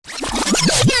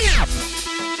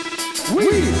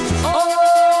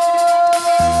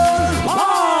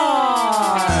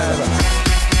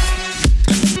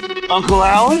Uncle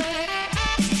Alan?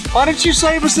 Why didn't you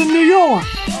save us in New York?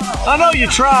 I know you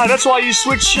tried. That's why you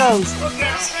switched shows.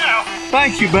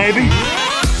 Thank you, baby.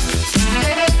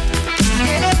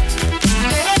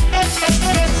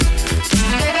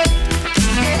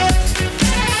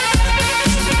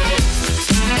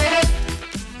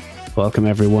 Welcome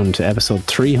everyone to episode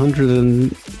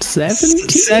 317.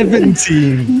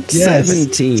 17. Yes.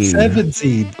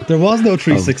 17. There was no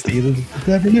 316.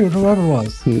 There never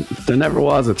was. There never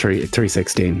was a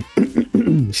 316.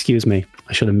 Excuse me.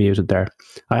 I should have muted there.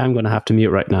 I am going to have to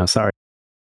mute right now. Sorry.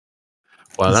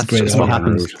 Well, that's just what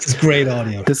happens. It's great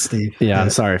audio, Steve. Yeah, I'm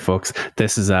sorry, folks.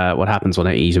 This is what happens when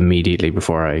I eat immediately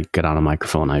before I get on a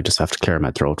microphone. I just have to clear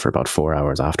my throat for about 4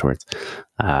 hours afterwards.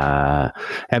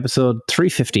 Episode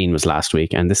 315 was last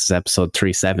week, and this is episode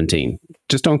 317.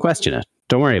 Just don't question it.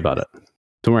 Don't worry about it.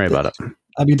 Don't worry about it.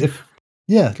 I mean,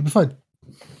 it'll be fine.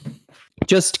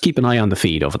 Just keep an eye on the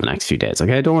feed over the next few days,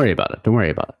 okay? Don't worry about it. Don't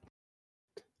worry about it.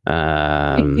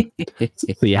 So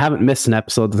you haven't missed an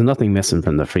episode. There's nothing missing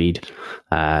from the feed.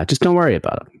 Just don't worry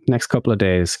about it. Next couple of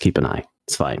days, keep an eye.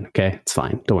 It's fine, okay? It's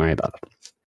fine. Don't worry about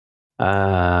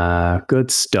it. Good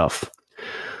stuff.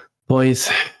 Boys,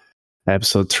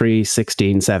 episode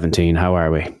 316, 17. How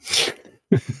are we?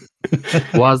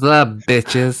 What's up,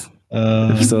 bitches?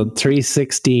 Episode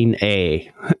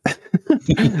 316A.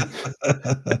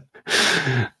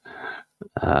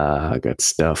 Good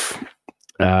stuff.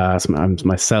 I'm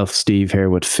myself, Steve,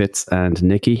 here with Fitz and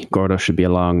Nikki. Gordo should be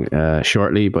along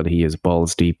shortly, but he is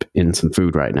balls deep in some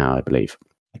food right now, I believe.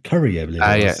 A curry, I believe.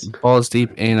 Yeah, balls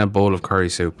deep in a bowl of curry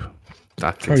soup.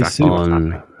 That's curry exactly soup. what's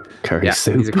happening. Curry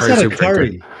soup. He's a curry soup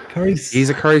drinker. Curry. He's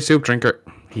a curry soup drinker.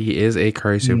 He is a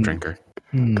curry soup drinker.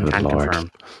 Good Can't Lord.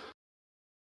 confirm.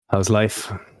 How's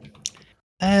life?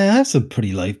 I have some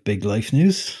pretty big life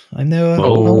news. I'm now a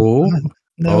homeowner.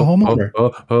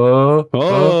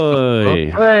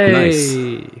 Nice.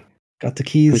 Got the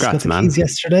keys. Congrats, man. Keys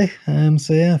yesterday.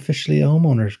 So yeah, officially a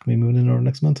homeowner. Can be moving in over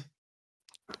next month.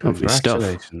 Lovely stuff.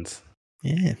 Congratulations.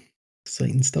 Yeah,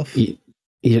 exciting stuff. You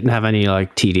didn't have any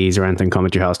like TDs or anything come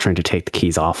at your house trying to take the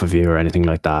keys off of you or anything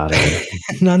like that?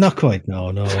 No, not quite.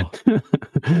 No.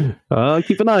 Well,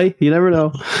 keep an eye. You never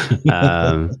know.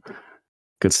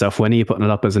 Good stuff. When are you putting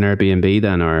it up as an Airbnb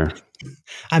then, or?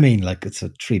 I mean, like it's a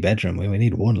 3-bedroom. We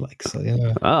need one, like so. Yeah.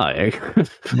 Yeah. Yeah.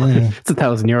 It's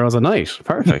 €1,000 a night.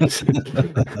 Perfect.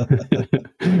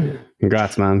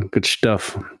 Congrats, man. Good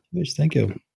stuff. Yes, thank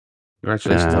you.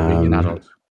 Congratulations on being an adult.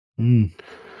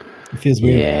 It feels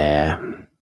weird. Yeah.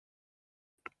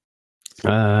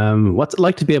 What's it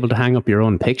like to be able to hang up your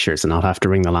own pictures and not have to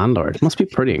ring the landlord? It must be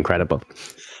pretty incredible.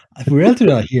 We're able to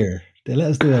do that here. They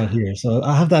let us do that here, so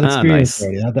I have that experience nice.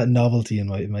 already. I have that novelty in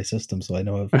my system, so I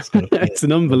know I've just got to It's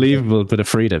an unbelievable bit of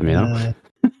freedom, you know.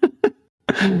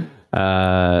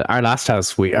 Our last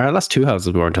two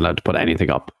houses we weren't allowed to put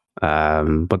anything up,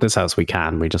 but this house we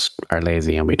can. We just are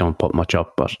lazy and we don't put much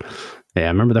up. But yeah, I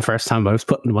remember the first time I was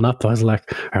putting one up, I was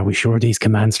like, "Are we sure these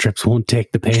command strips won't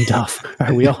take the paint off?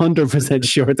 Are we 100%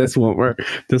 sure this won't work?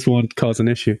 This won't cause an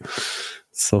issue?" It's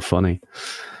so funny.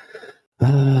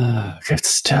 Good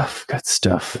stuff.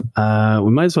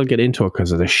 We might as well get into it because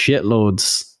there's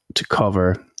shitloads to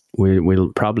cover.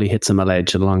 We'll probably hit some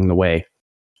edge along the way.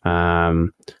 I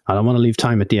don't want to leave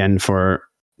time at the end for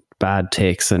bad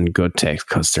takes and good takes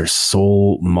because there's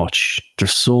so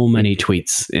many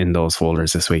tweets in those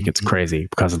folders this week. It's crazy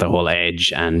because of the whole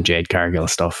Edge and Jade Cargill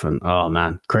stuff, and oh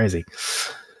man, crazy.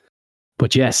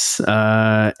 But yes,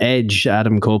 Edge,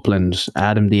 Adam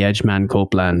the Edge Man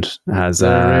Copeland has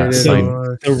signed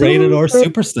the rated R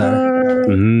superstar.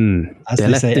 As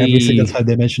they say every single time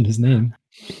they mention his name.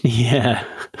 Yeah,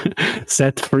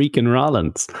 Seth freaking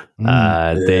Rollins.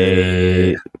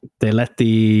 They let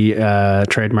the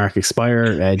trademark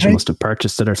expire. Edge must have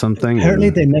purchased it or something.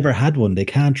 Apparently, they never had one. They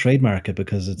can't trademark it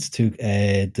because it's too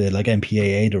the like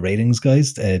MPAA, the ratings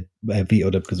guys,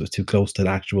 vetoed it because it was too close to the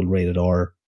actual rated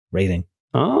R rating.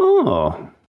 Oh,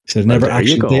 so they never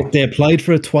they applied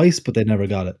for it twice, but they never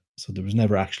got it. So there was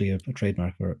never actually a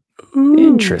trademark for it.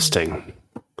 Interesting.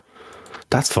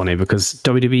 That's funny because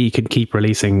WWE could keep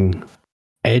releasing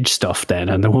Edge stuff then,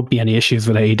 and there won't be any issues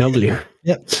with AEW.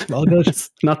 Yep, all good.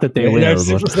 Not that they will. Our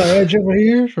superstar Edge over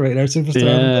here, right? Our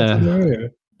superstar over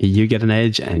here. You get an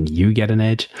edge, and you get an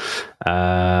edge.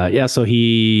 So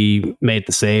he made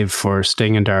the save for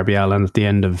Sting and Darby Allin at the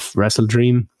end of Wrestle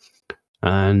Dream.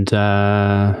 And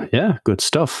good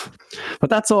stuff.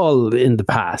 But that's all in the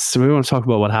past. So we want to talk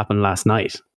about what happened last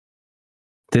night.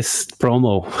 This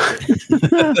promo.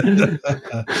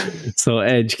 So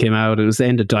Edge came out. It was the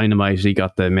end of Dynamite. He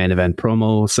got the main event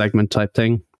promo segment type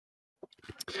thing.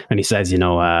 And he says,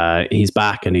 he's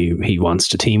back and he wants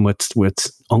to team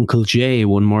with Uncle Jay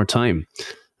one more time.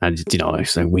 And,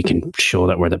 so we can show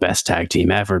that we're the best tag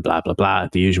team ever, blah, blah, blah,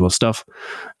 the usual stuff.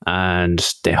 And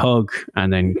they hug.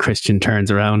 And then Christian turns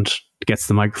around, gets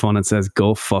the microphone and says,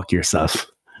 go fuck yourself.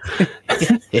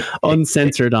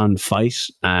 Uncensored on Fight.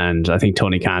 And I think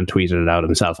Tony Khan tweeted it out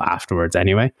himself afterwards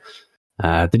anyway.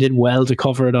 They did well to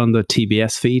cover it on the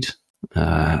TBS feed.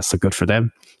 So good for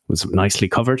them. It was nicely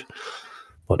covered.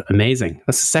 But amazing.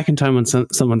 That's the second time when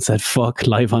someone said fuck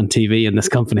live on TV in this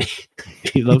company.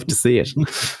 You love to see it.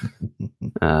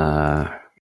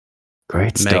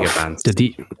 Great stuff. Mega fans.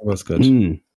 That was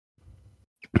good.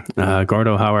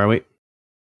 Gordo, how are we?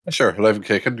 Sure, alive and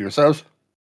kicking. Yourselves?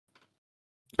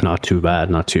 Not too bad.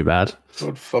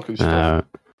 Good fucking stuff.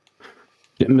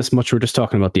 Didn't miss much. We're just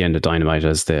talking about the end of Dynamite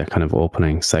as the kind of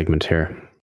opening segment here.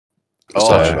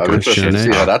 I'm interested to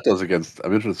see how that does against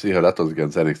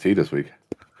NXT this week.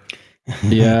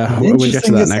 Yeah, we'll get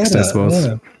to that next, I suppose.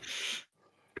 Yeah.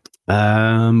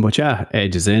 But yeah,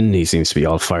 Edge is in. He seems to be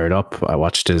all fired up. I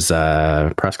watched his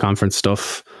press conference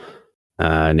stuff.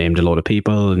 Named a load of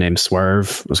people. Named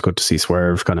Swerve. It was good to see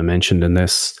Swerve kind of mentioned in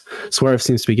this. Swerve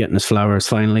seems to be getting his flowers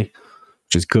finally,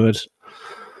 which is good.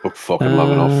 Took fucking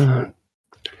long enough.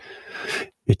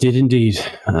 It did indeed.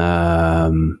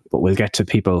 But we'll get to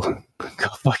people. Go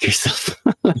fuck yourself.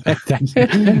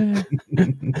 The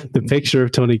picture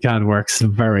of Tony Khan works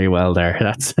very well there.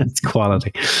 That's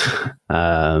quality.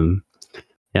 So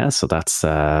that's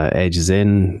Edge is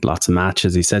in. Lots of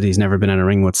matches. He said he's never been in a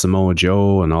ring with Samoa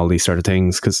Joe and all these sort of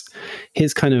things because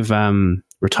his kind of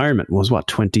retirement was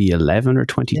 2011 or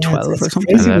 2012 or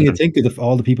something. Crazy when you think of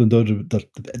all the people in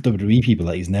WWE people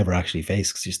that he's never actually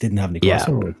faced because he just didn't have any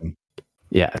crossover with them.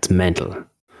 Yeah, it's mental.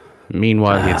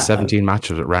 Meanwhile, he had 17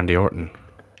 matches with Randy Orton.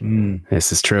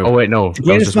 This is true. Oh, wait, no.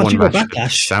 That was just one match.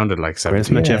 Backlash. Sounded like 17.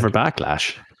 Greatest match ever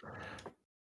Backlash.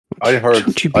 I heard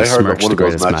that one of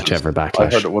those match ever Backlash. I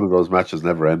heard that one of those matches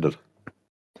never ended.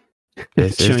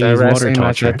 This is the wrestling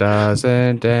match that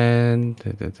doesn't end.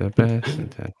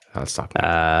 I'll stop.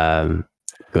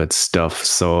 Good stuff.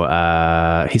 So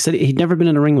he said he'd never been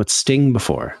in a ring with Sting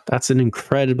before. That's an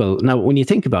incredible... Now, when you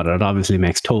think about it, it obviously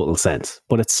makes total sense.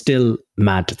 But it's still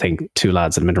mad to think two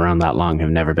lads that have been around that long have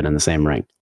never been in the same ring.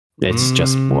 It's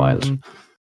just wild.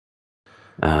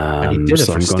 And he did it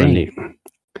for Sting.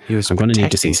 I'm going to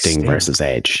need to see Sting versus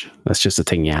Edge. That's just a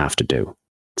thing you have to do.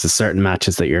 It's certain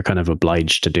matches that you're kind of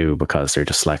obliged to do because they're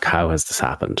just like, how has this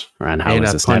happened? And how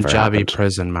has this never happened? In a Punjabi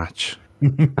prison match.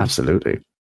 Absolutely.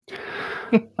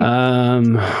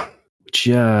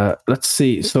 Let's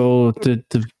see. So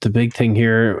the big thing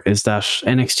here is that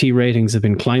NXT ratings have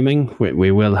been climbing.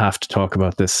 We will have to talk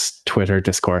about this Twitter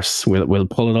discourse. We'll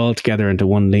pull it all together into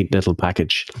one neat little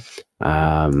package.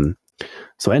 So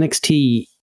NXT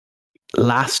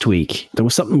last week, there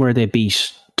was something where they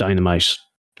beat Dynamite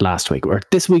last week, or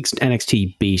this week's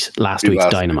NXT beat last week's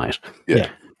Dynamite. Yeah.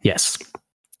 Yes.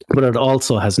 But it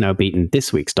also has now beaten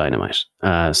this week's Dynamite.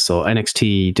 So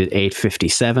NXT did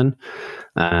 857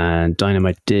 and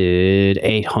Dynamite did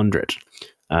 800.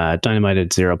 Dynamite had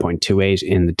 0.28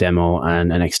 in the demo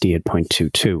and NXT had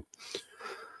 0.22.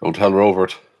 Don't tell Rover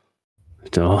it.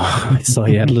 So I saw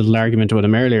you had a little argument with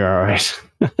him earlier, all right.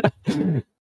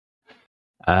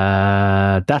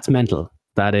 That's mental.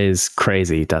 That is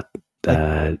crazy that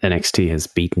NXT has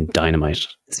beaten Dynamite.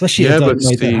 Especially a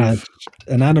Dynamite that had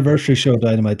an anniversary show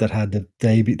Dynamite that had the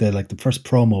debut, the first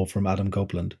promo from Adam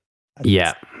Copeland.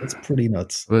 It's pretty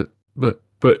nuts. But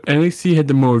NXT had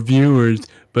the more viewers,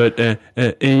 but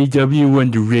AEW won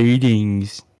the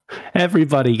ratings.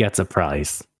 Everybody gets a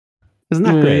prize. Isn't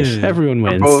that great? Everyone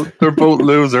wins. They're both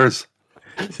losers.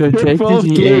 So technically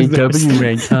AEW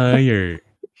ranked higher.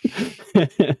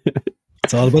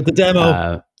 It's all about the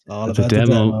demo. All about the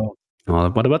demo.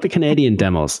 What about the Canadian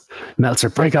demos? Meltzer,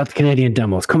 break out the Canadian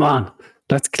demos. Come on.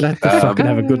 Let's fucking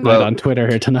have a good night on Twitter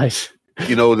here tonight.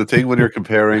 You know, the thing when you're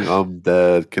comparing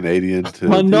the Canadian to...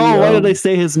 Well, no, why did I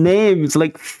say his name? It's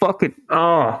like, fuck it.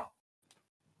 Oh.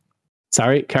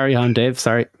 Sorry, carry on, Dave.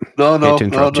 Sorry. No. I've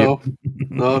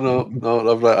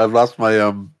lost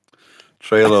my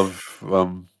trail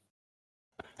of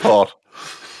thought.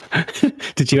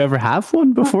 Did you ever have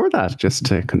one before that? Just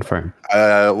to confirm.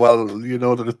 Well, you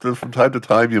know, from time to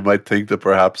time, you might think that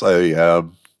perhaps I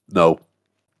no.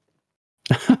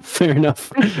 Fair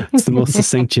enough. It's the most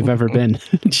succinct you've ever been.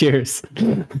 Cheers.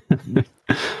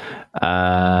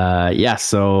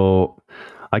 So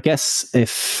I guess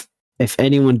if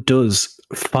anyone does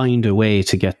find a way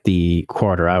to get the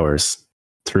quarter hours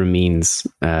through means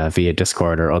via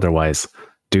Discord or otherwise,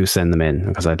 do send them in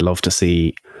because I'd love to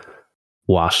see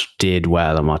what did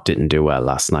well and what didn't do well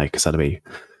last night,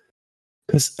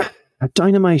 because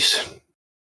Dynamite.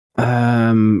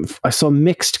 I saw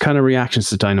mixed kind of reactions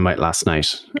to Dynamite last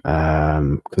night,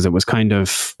 because it was kind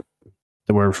of,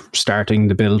 they were starting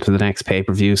the build to the next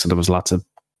pay-per-view, so there was lots of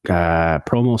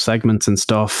promo segments and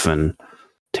stuff and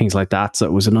things like that. So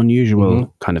it was an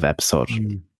unusual kind of episode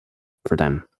for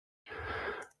them.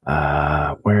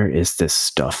 Where is this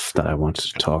stuff that I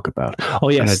wanted to talk about? Oh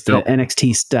yes, the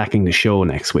NXT stacking the show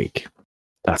next week.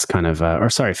 That's kind of or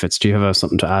sorry, Fitz, do you have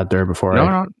something to add there before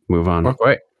I move on?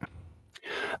 Okay.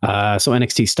 So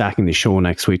NXT stacking the show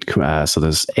next week. So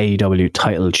there's AEW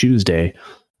title Tuesday,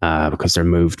 because they're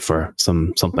moved for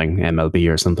something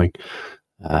MLB or something.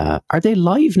 Are they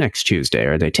live next Tuesday?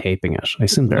 Or are they taping it? I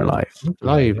assume they're live.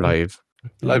 Live.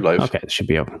 Okay, it should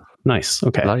be up. Nice.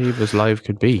 Okay. Live as live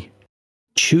could be.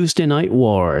 Tuesday Night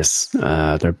Wars.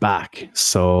 They're back.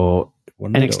 So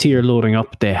NXT are loading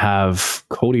up. They have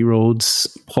Cody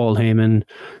Rhodes, Paul Heyman,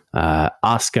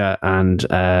 Asuka, and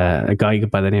a guy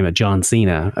by the name of John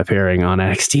Cena appearing on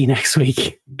NXT next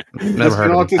week. Never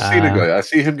heard of this Cena guy. I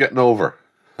see him getting over.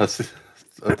 I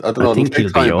don't know. I think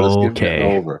he'll be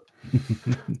okay.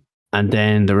 And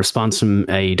then the response from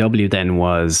AEW then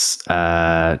was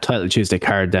title Tuesday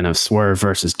card then of Swerve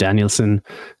versus Danielson,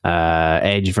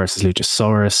 Edge versus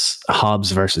Luchasaurus,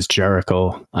 Hobbs versus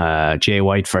Jericho, Jay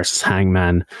White versus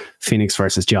Hangman, Phoenix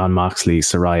versus John Moxley,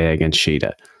 Saraya against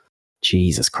Shida.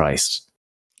 Jesus Christ.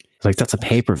 Like, that's a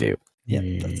pay-per-view. Yeah,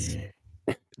 that's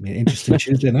interesting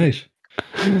Tuesday night.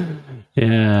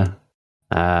 Yeah.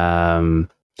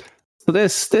 So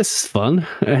this is fun.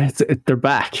 They're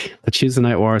back. The Tuesday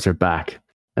Night Wars are back.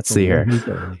 Let's see here.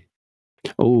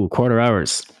 Oh, quarter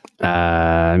hours.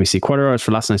 Let me see. Quarter hours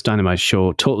for last night's Dynamite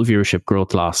show. Total viewership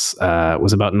growth loss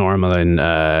was about normal in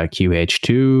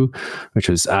QH2, which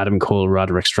was Adam Cole,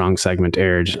 Roderick Strong segment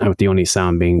aired, with the only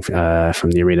sound being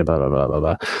from the arena, blah, blah, blah, blah,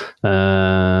 blah.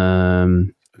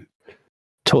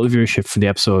 Total viewership for the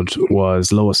episode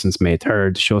was lowest since May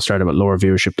 3rd. The show started with lower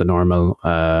viewership than normal.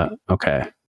 Okay.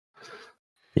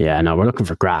 Yeah, no, we're looking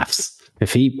for graphs.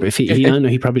 If he I know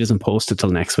he probably doesn't post it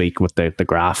till next week with the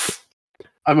graph.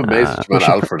 I'm amazed that Matt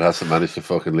Alfred hasn't managed to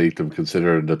fucking leak them,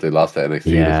 considering that they lost to NXT.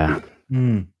 Yeah.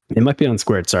 It might be on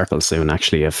Squared Circle soon,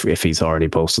 actually, if he's already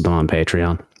posted them on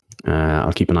Patreon.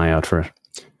 I'll keep an eye out for it.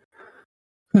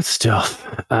 Good stuff.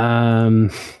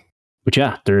 But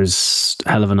yeah, there's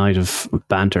a hell of a night of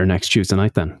banter next Tuesday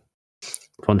night then.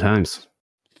 Fun times.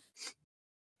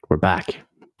 We're back.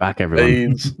 Back,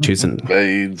 everyone.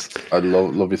 Baines. I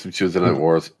love me some Tuesday Night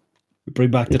Wars.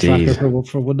 Bring back the tracker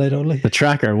for one night only. The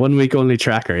tracker, 1 week only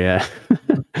tracker, yeah.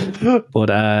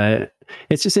 But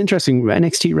it's just interesting.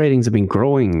 NXT ratings have been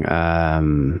growing,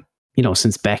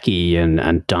 since Becky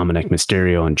and Dominic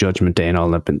Mysterio and Judgment Day and all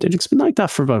that. It's been like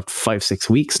that for about 5-6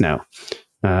 weeks now.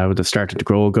 They've started to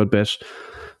grow a good bit.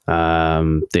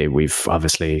 We've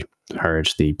obviously heard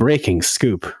the breaking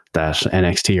scoop that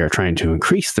NXT are trying to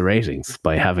increase the ratings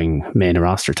by having main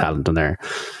roster talent on there.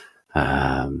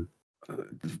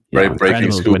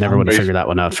 Breaking scoop. We never would have figured that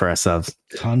one out for ourselves.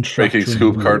 Breaking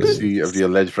scoop courtesy of the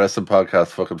Alleged Wrestling podcast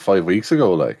fucking 5 weeks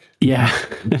ago. Like, yeah,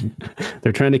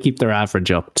 they're trying to keep their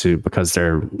average up too because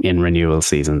they're in renewal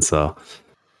season. So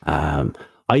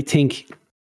I think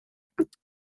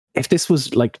if this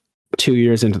was like 2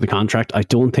 years into the contract, I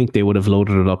don't think they would have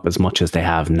loaded it up as much as they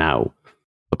have now.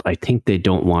 But I think they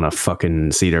don't want to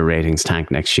fucking see their ratings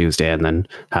tank next Tuesday and then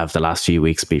have the last few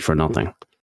weeks be for nothing.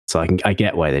 So I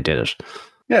get why they did it.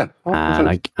 Yeah. And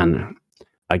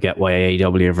I get why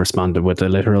AEW have responded with a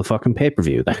literal fucking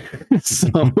pay-per-view then. So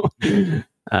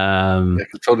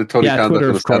Tony Khan, Twitter,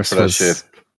 of course, for that shit.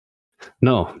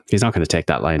 No, he's not going to take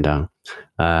that line down.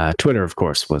 Twitter, of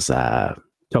course,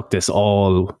 took this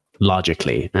all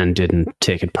logically and didn't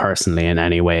take it personally in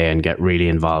any way and get really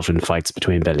involved in fights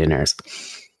between billionaires.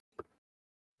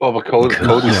 Well, but Cody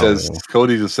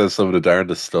just says some of the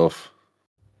darndest stuff.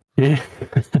 Yeah.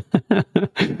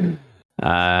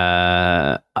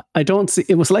 I don't see.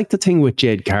 It was like the thing with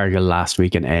Jade Cargill last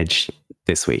week and Edge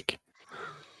this week.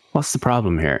 What's the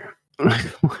problem here?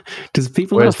 Does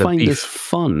people not find this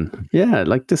fun? Yeah,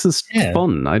 like this is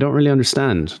fun. I don't really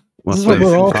understand. This is what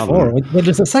we're all for. When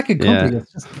there's a second company,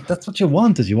 that's what you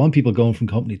want. Is you want people going from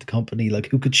company to company, like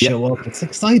who could show up. It's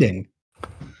exciting.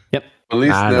 Yep. At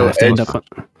least now have to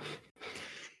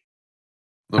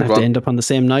end up on the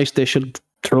same night. They should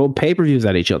throw pay-per-views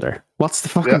at each other. What's the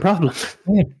fucking problem?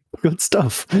 Yeah. Good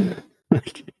stuff.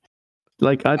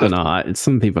 Like I don't know.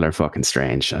 Some people are fucking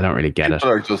strange. I don't really get it.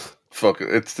 Are just fucking.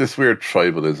 It's this weird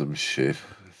tribalism shit.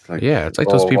 It's like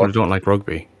those people who don't like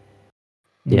rugby.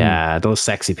 Yeah, those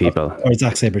sexy people. Or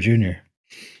Zack Sabre Jr.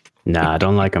 Nah, I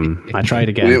don't like him. I tried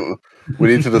again. We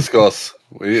need to discuss.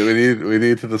 We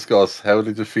need to discuss. How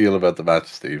did you feel about the match,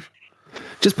 Steve?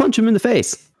 Just punch him in the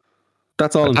face.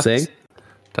 That's all I'm saying.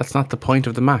 That's not the point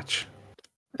of the match.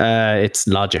 It's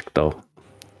logic, though.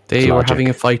 They were having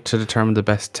a fight to determine the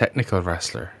best technical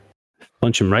wrestler.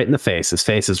 Punch him right in the face. His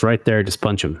face is right there. Just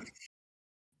punch him.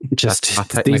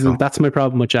 That's my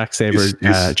problem with Jack Sabre.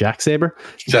 Jack Sabre?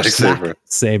 Jack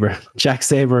Sabre. Jack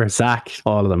Sabre, Zach,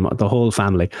 all of them, the whole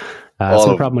family. That's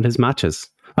my problem with his matches.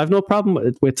 I have no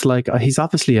problem with like, he's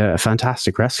obviously a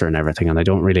fantastic wrestler and everything, and I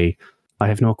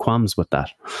have no qualms with that.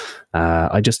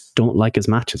 I just don't like his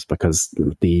matches because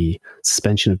the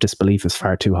suspension of disbelief is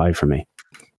far too high for me.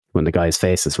 When the guy's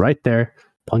face is right there,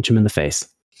 punch him in the face.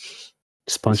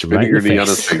 Just punch him right in the face. On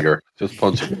his finger. Just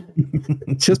punch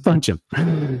him. Just punch him.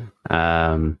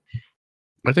 I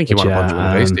think you want to punch him in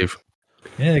the face, Steve.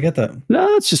 Yeah, I get that. No,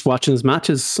 it's just watching his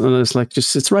matches, and it's like,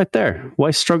 it's right there.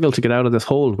 Why struggle to get out of this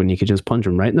hold when you could just punch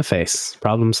him right in the face?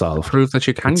 Problem solved. Prove that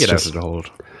you can get out of the hold.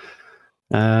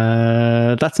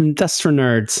 That's for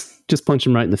nerds. Just punch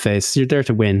him right in the face. You're there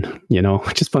to win,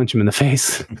 Just punch him in the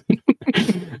face.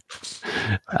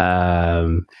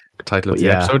 Title of the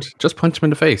episode: Just punch him in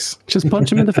the face. Just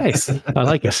punch him in the face. I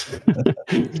like it.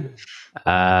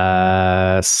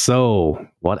 So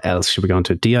what else should we go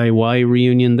into? DIY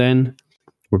reunion then.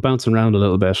 We're bouncing around a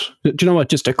little bit. Do you know what?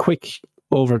 Just a quick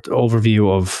overview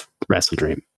of Wrestle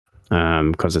Dream,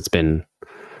 because it's been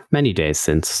many days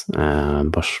since.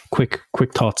 But quick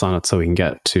thoughts on it so we can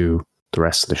get to the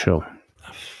rest of the show.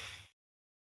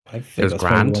 It was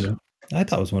grand. I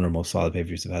thought it was one of the most solid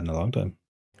pay-per-views I've had in a long time.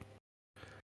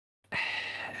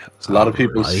 A lot of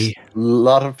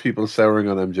people souring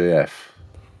on MJF.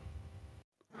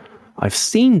 I've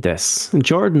seen this, and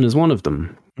Jordan is one of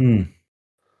them.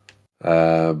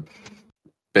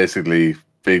 Basically,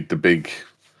 the big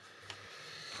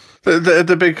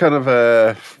kind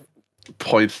of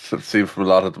point that's seen from a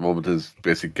lot at the moment is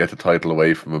basically get the title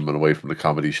away from him and away from the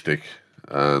comedy shtick,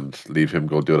 and leave him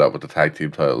go do that with the tag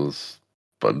team titles,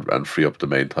 and free up the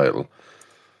main title.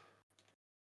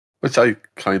 Which I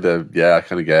kind of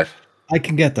get. I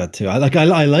can get that too. I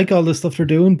like all the stuff they're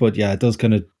doing, but yeah, it does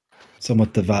kind of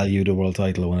somewhat devalue the world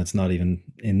title when it's not even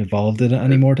involved in it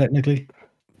anymore, technically.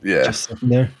 Yeah. Just sitting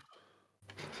there.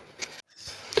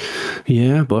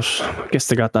 Yeah, but I guess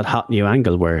they got that hot new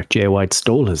angle where Jay White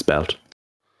stole his belt.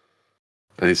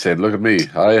 And he said, "Look at me,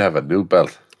 I have a new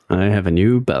belt.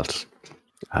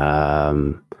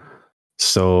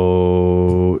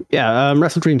 So yeah,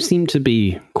 Wrestle Dream seemed to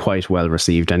be quite well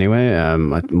received anyway.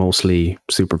 Mostly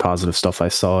super positive stuff I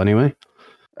saw anyway.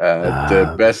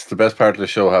 The best part of the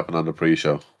show happened on the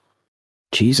pre-show.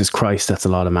 Jesus Christ, that's a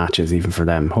lot of matches even for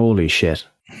them. Holy shit!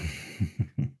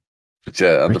 But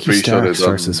yeah, on Ricky the pre-show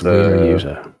Starks versus Wheeler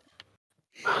Yuta.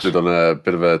 They've done a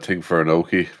bit of a thing for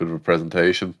Inoki, bit of a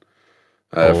presentation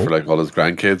for like all his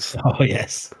grandkids. Oh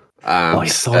yes. And, I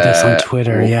saw this on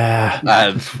Twitter, yeah.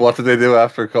 And what did they do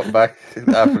after cutting back?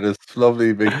 After this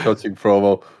lovely, big, touching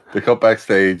promo, they cut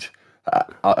backstage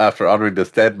after honouring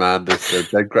this dead man,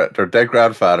 their dead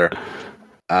grandfather,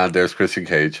 and there's Christian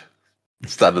Cage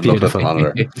standing up at the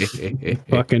monitor.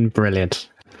 Fucking brilliant.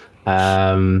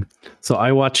 So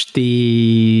I watched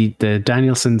the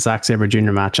Danielson Zack Sabre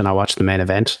Jr. match, and I watched the main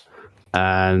event.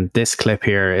 And this clip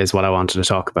here is what I wanted to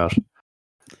talk about.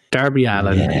 Darby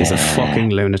Allin is a fucking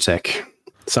lunatic.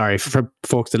 Sorry, for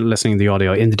folks that are listening to the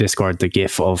audio, in the Discord, the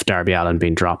gif of Darby Allin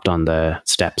being dropped on the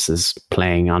steps is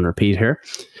playing on repeat here.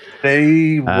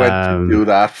 They went to do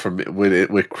that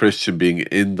with Christian being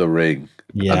in the ring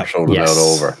and throwing it out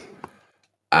over.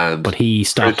 But he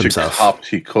stopped himself.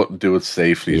 He couldn't do it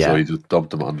safely, so he just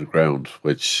dumped him on the ground,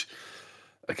 which,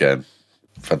 again,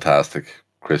 fantastic.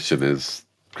 Christian is...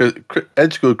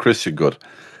 Edge good, Christian good.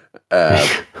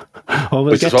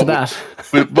 We'll get to that.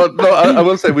 But no, I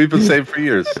will say we've been saying for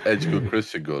years, Edge good,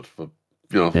 Christian good. But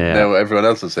now everyone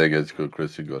else is saying Edge good,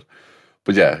 Christian good.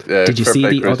 But yeah, did you see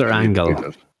the other angle?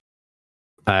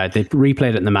 They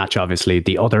replayed it in the match. Obviously,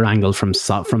 the other angle from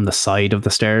the side of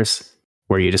the stairs,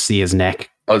 where you just see his neck.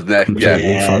 Oh, his neck.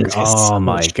 Oh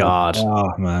my god!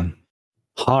 Oh man,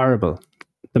 horrible.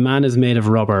 The man is made of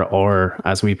rubber, or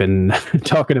as we've been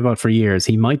talking about for years,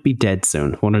 he might be dead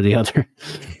soon, one or the other.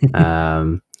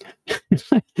 I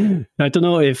don't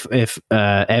know if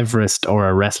Everest or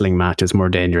a wrestling match is more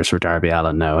dangerous for Darby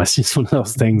Allin now. It's just one of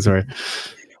those things where...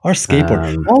 Or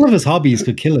skateboard. All of his hobbies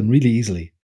could kill him really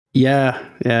easily. Yeah.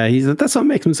 That's what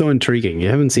makes him so intriguing. You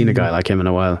haven't seen a guy like him in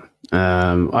a while.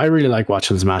 I really like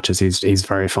watching his matches. He's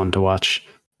very fun to watch.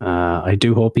 I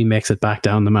do hope he makes it back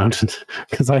down the mountain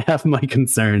because I have my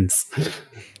concerns.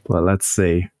 Well, let's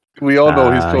see. We all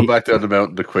know he's going back down the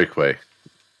mountain the quick way.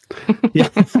 Yeah.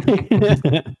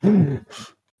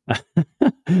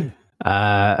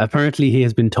 Apparently, he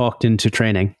has been talked into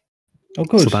training. Oh,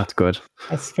 good. So that's good.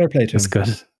 That's fair play to him. That's good.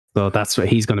 So that's what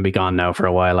he's going to be gone now for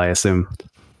a while, I assume.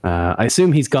 I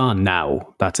assume he's gone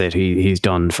now. That's it. He's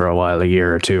done for a while, a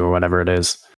year or two or whatever it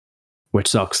is, which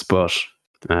sucks. But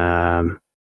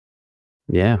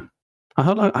yeah.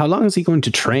 How long is he going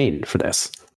to train for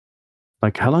this?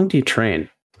 Like, how long do you train?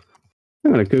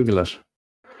 I'm going to Google it.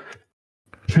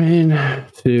 Train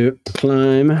to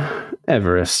climb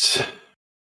Everest.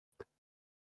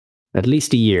 At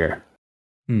least a year.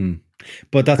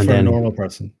 But that's for a normal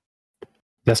person.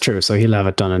 That's true. So he'll have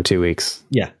it done in 2 weeks.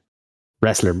 Yeah.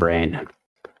 Wrestler brain.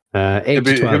 8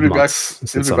 to 12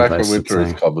 months. He'll be back when winter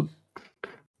is coming.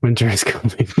 Winter is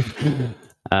coming.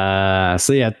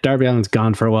 So yeah, Darby Allin's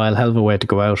gone for a while. Hell of a way to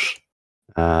go out.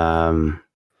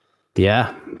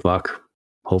 Yeah, fuck.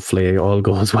 Hopefully all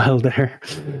goes well there.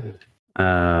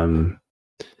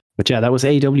 But yeah, that was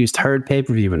AEW's third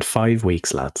pay-per-view in 5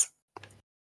 weeks, lads.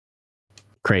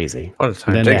 Crazy. What a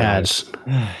time. And then they had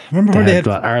remember when they had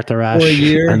Arthur Ashe, for a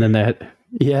year? and then they had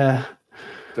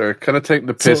They're kind of taking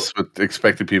the piss with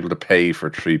expecting people to pay for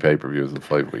 3 pay-per-views in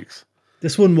 5 weeks.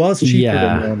 This one was cheaper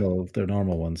than their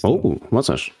normal ones. Though. Oh, was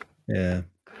it? Yeah.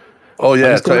 Oh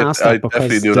yeah, I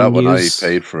definitely knew that when I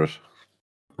paid for it.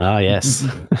 Ah, yes.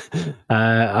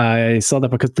 I saw that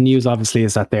because the news obviously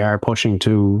is that they are pushing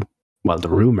to, well, the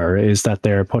rumor is that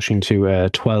they're pushing to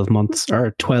 12 months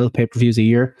or 12 pay-per-views a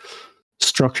year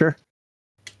structure.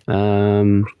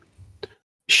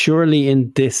 Surely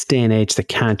in this day and age they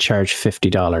can't charge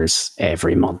 $50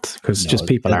 every month because just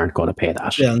people aren't going to pay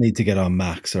that. They'll need to get on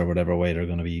Max or whatever way they're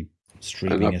going to be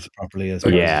streaming it properly as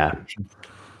well. Yeah.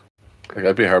 Like,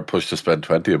 I'd be hard pushed to spend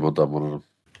 20 a month on one of them.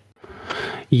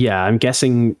 Yeah, I'm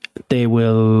guessing they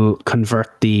will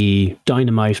convert the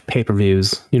Dynamite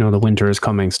pay-per-views, the Winter is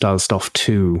Coming style stuff,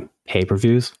 to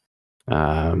pay-per-views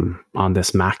on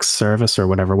this Max service or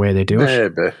whatever way they do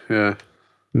it. Maybe, yeah.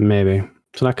 Maybe.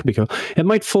 So that could be cool. It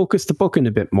might focus the booking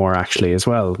a bit more, actually, as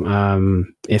well.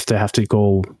 If they have to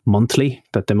go monthly,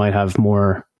 that they might have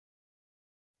more,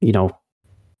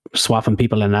 swapping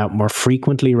people in and out more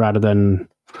frequently rather than...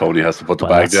 Tony has to put the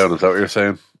bag down, is that what you're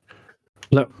saying?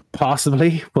 Look,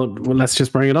 possibly, but let's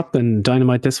just bring it up. In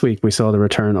Dynamite this week, we saw the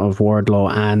return of Wardlow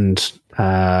and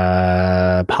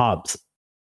Hobbs.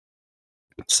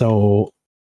 So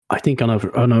I think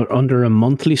under a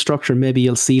monthly structure, maybe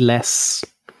you'll see less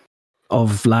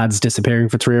of lads disappearing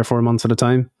for 3 or 4 months at a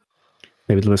time.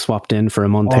 Maybe they'll be swapped in for a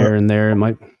month here and there. It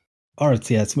might. Or it's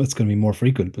going to be more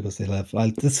frequent because they'll have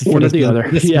this is one or the other.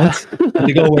 Month.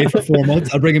 They go away for 4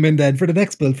 months. I'll bring them in then for the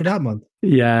next build for that month.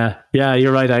 Yeah,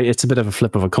 you're right. It's a bit of a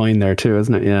flip of a coin there too,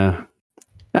 isn't it? Yeah.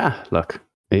 Look,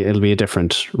 it'll be a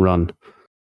different run.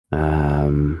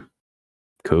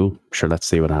 Cool. Sure, let's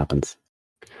see what happens.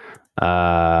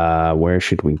 Where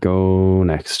should we go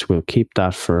next? We'll keep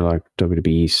that for like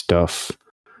WWE stuff.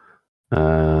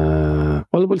 Well,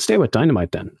 we'll stay with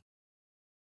Dynamite then.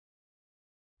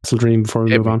 Dream before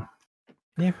we move on.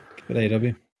 Yeah, good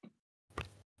AEW.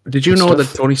 Did you know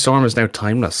that Tony Storm is now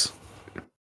timeless? I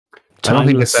don't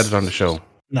think they said it on the show.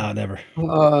 No, never.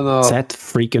 Oh no. Seth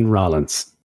freaking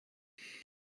Rollins.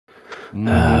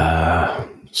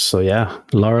 So yeah,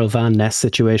 Laurel Van Ness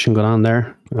situation going on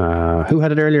there. Who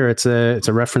had it earlier? It's a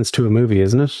reference to a movie,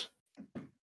 isn't it?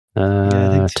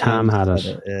 Tam had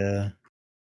it.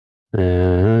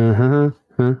 Yeah.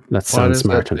 Let's sound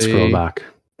smart and scroll back.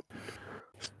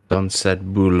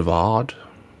 Sunset Boulevard.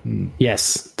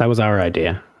 Yes, that was our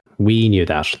idea. We knew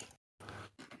that.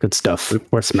 Good stuff.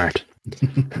 We're smart.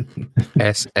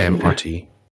 SMRT.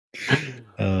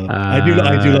 I do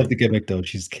love the gimmick though.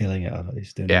 She's killing it.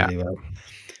 She's doing really well.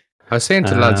 I was saying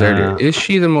to the lads earlier, is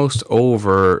she the most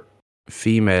over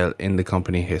female in the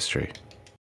company history?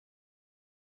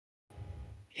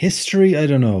 History, I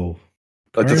don't know.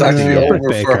 But that's actually over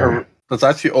for her. That's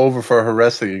actually over for her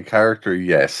wrestling and character.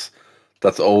 Yes,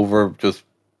 that's over just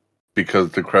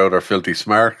because the crowd are filthy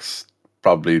smarks.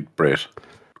 Probably Britt.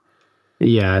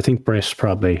 Yeah, I think Britt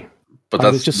probably. But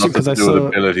that's just nothing to do with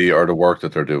ability or the work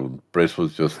that they're doing. Britt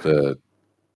was just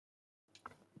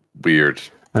weird.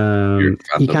 You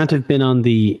can't have been on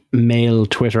the male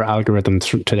Twitter algorithm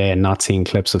today and not seen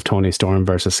clips of Tony Storm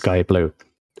versus Sky Blue.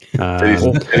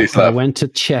 I went to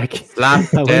check. I've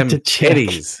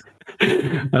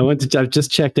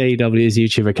just checked AEW's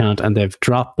YouTube account and they've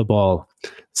dropped the ball.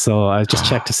 So I just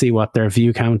checked to see what their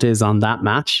view count is on that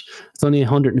match. It's only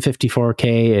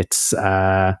 154k. It's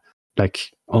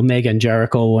like Omega and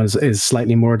Jericho is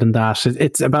slightly more than that.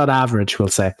 It's about average, we'll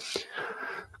say.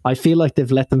 I feel like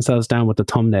they've let themselves down with the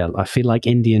thumbnail. I feel like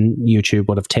Indian YouTube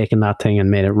would have taken that thing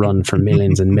and made it run for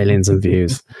millions and millions of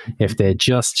views if they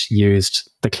just used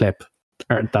the clip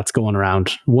that's going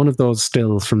around. One of those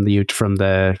stills from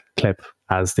the clip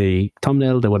as the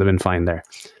thumbnail, they would have been fine there.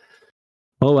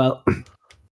 Oh well.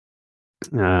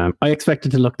 I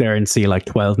expected to look there and see like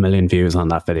 12 million views on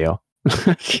that video.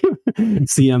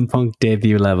 CM Punk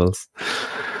debut levels.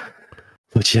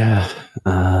 But yeah,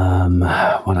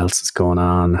 what else is going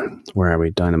on? Where are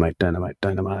we? Dynamite.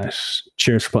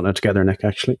 Cheers for putting it together, Nick,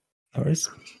 actually. No worries.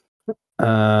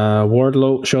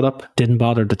 Wardlow showed up, didn't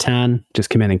bother to tan, just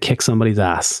came in and kicked somebody's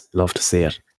ass. Love to see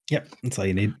it. Yep, that's all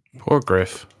you need. Poor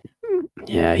Griff.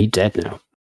 Yeah, he dead now.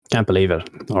 Can't believe it.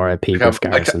 R.I.P. Griff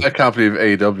Garrison. I can't believe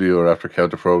AEW are after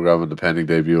counter programming the pending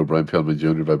debut of Brian Pillman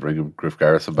Jr. by bringing Griff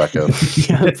Garrison back out.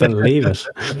 Can't believe it.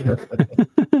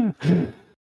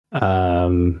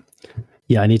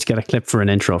 Yeah, I need to get a clip for an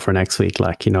intro for next week.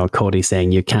 Like, you know, Cody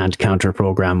saying you can't counter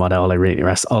program what All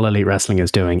Elite Wrestling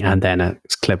is doing, and then a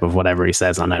clip of whatever he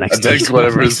says on NXT.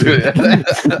 Whatever is doing.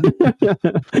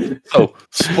 So,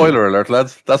 spoiler alert,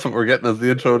 lads. That's what we're getting as the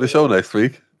intro of the show next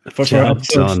week. For Job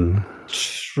done.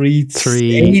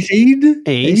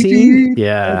 18?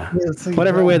 Yeah.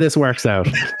 Whatever way this works out.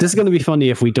 This is going to be funny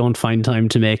if we don't find time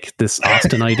to make this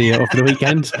Austin idea over the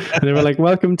weekend. And they were like,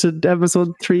 welcome to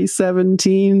episode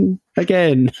 317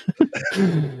 again.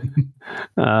 Good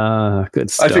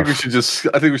stuff. I think we should just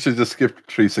skip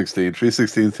 316.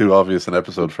 316 is too obvious an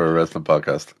episode for a wrestling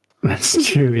podcast.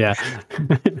 That's true, yeah.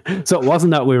 So it wasn't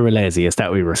that we were lazy, it's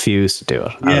that we refused to do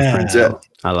it. Yeah.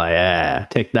 I'm like, yeah,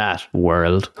 take that,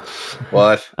 world.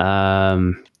 What?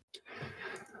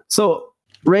 So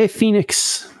Ray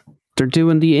Phoenix, they're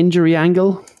doing the injury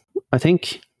angle, I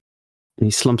think. And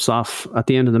he slumps off at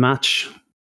the end of the match.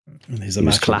 He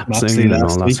was collapsing and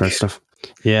all that sort of stuff.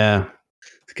 Yeah.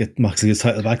 To get Moxley's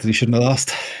title back that he shouldn't have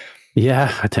lost.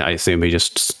 Yeah, I assume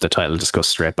the title just goes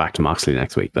straight back to Moxley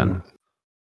next week then.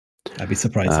 I'd be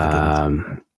surprised if it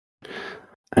didn't.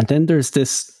 And then there's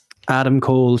this Adam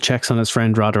Cole checks on his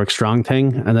friend Roderick Strong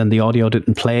thing, and then the audio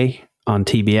didn't play on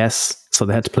TBS, so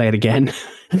they had to play it again.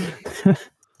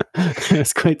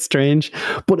 It's quite strange,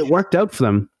 but it worked out for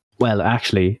them. Well,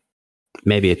 actually,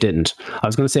 maybe it didn't. I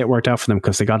was going to say it worked out for them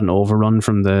because they got an overrun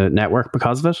from the network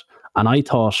because of it, and I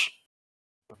thought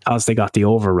as they got the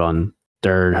overrun,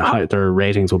 their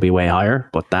ratings will be way higher,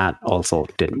 but that also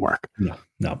didn't work.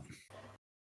 No.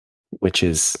 Which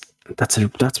is that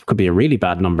could be a really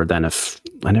bad number then if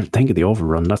I never think of the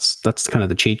overrun. That's kind of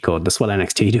the cheat code. That's what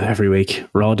NXT do every week.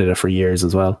 Raw did it for years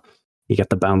as well. You get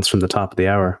the bounce from the top of the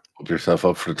hour. Put yourself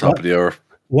up for the top of the hour.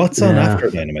 What's on after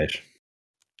Dynamite?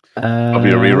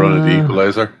 Probably a rerun of The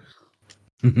Equalizer.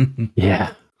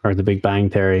 Yeah, or The Big Bang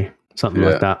Theory, something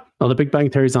like that. Oh, The Big Bang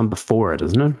Theory's on before it,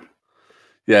 isn't it?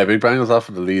 Yeah, Big Bang was off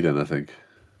in the lead-in, I think.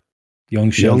 Young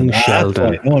Sheldon.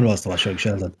 No one wants to watch Young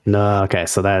Sheldon. No, okay,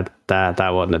 so that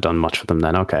wouldn't have done much for them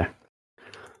then. Okay.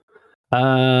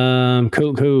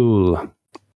 Cool.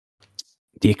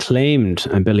 The Acclaimed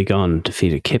and Billy Gunn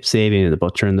defeated Kip Sabian and the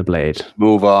Butcher and the Blade.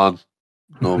 Move on.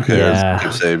 No one cares. Yeah.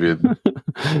 Kip Sabian.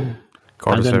 And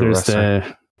then there's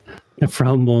the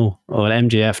promo of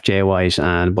MJF, Jay White,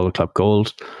 and Bullet Club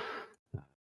Gold.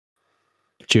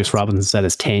 Juice Robinson said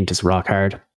his taint is rock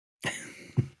hard.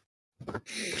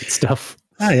 Stuff.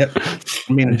 Yeah.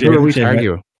 I mean, who are we to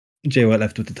argue? Jay White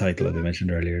left with the title, as I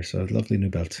mentioned earlier, so lovely new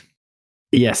belt.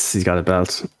 Yes, he's got a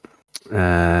belt.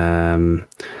 I'm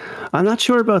not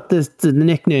sure about the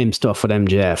nickname stuff with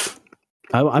MJF.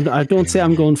 I don't say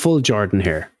I'm going full Jordan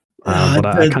here, but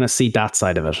I kind of see that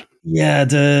side of it.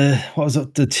 Yeah, what was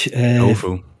it?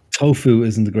 Tofu. Tofu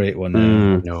isn't the great one.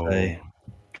 No,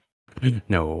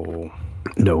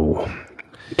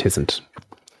 it isn't.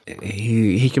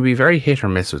 He can be very hit or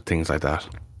miss with things like that.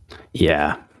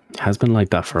 Yeah, has been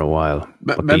like that for a while.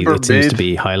 But it seems to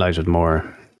be highlighted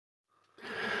more.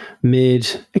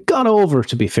 Mid, it got over,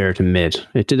 to be fair to Mid.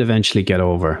 It did eventually get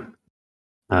over.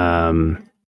 But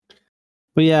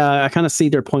yeah, I kind of see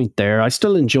their point there. I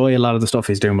still enjoy a lot of the stuff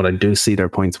he's doing, but I do see their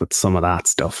points with some of that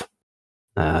stuff.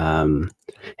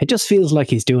 It just feels like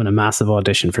he's doing a massive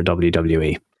audition for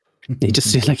WWE. He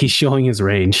just feels like he's showing his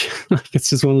range. Like it's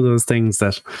just one of those things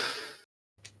that.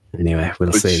 Anyway,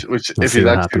 we'll see. Which, if he's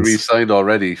actually re-signed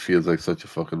already, feels like such a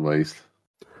fucking waste.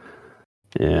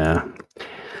 Yeah.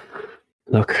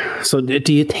 Look, so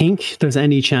do you think there's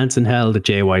any chance in hell that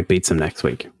Jay White beats him next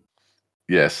week?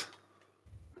 Yes.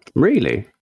 Really?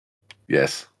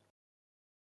 Yes.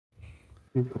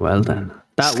 Well then,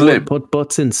 that would put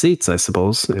butts in seats, I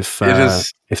suppose. If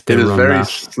they run very that.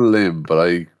 Slim, but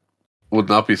I would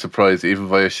not be surprised, even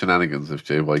via shenanigans, if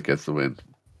Jay White gets the win.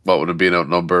 what would have been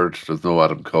outnumbered? There's no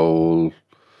Adam Cole.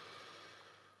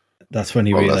 That's when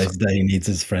he realized that he needs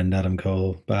his friend Adam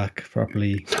Cole back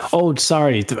properly. Oh,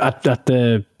 sorry. At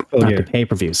the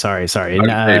pay-per-view. Sorry.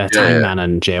 Hangman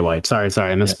and Jay White. Sorry,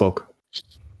 I misspoke.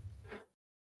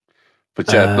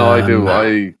 But no, I do.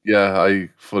 I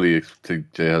fully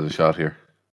think Jay has a shot here.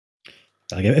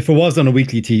 Like, if it was on a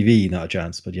weekly TV, not a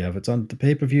chance. But yeah, if it's on the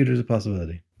pay-per-view, there's a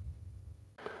possibility.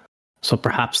 So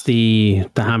perhaps the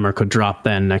hammer could drop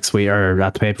then next week, or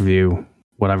at the pay-per-view,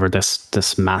 whatever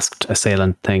this masked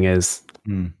assailant thing is.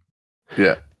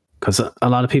 Yeah. Because a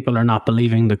lot of people are not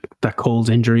believing that Cole's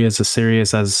injury is as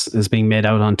serious as is being made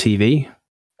out on TV.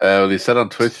 Well, he said on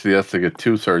Twitch he has to get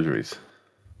 2 surgeries.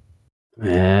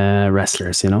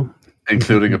 Wrestlers,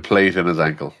 including a plate in his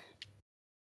ankle.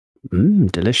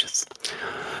 Delicious.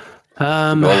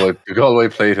 The Galway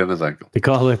plate in his ankle. The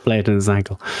Galway plate in his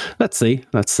ankle. Let's see.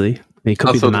 He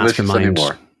could be the mastermind.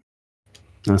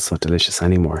 Not so delicious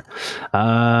anymore.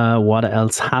 What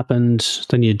else happened?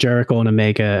 Then you had Jericho and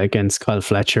Omega against Kyle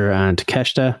Fletcher and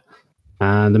Takeshita.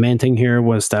 And the main thing here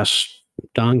was that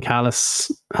Don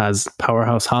Callis has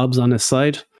Powerhouse Hobbs on his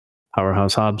side.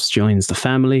 Powerhouse Hobbs joins the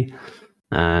family.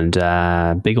 And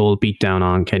big old beatdown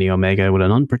on Kenny Omega with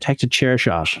an unprotected chair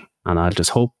shot. And I just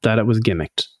hope that it was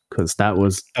gimmicked, because that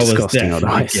was disgusting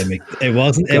otherwise. Gimmicked. It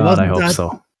wasn't. I hope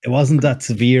so. It wasn't that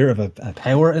severe of a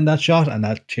power in that shot, and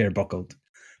that chair buckled.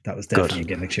 That was definitely a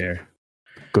gimmick chair.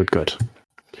 Good.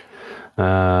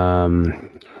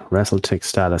 WrestleTick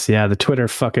status. Yeah, the Twitter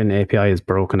fucking API is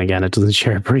broken again. It doesn't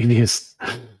share previews.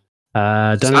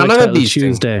 Dynamite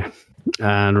Tuesday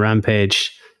and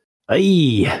Rampage.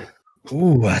 Aye.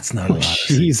 Ooh, that's not a lot.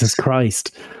 Jesus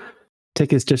Christ.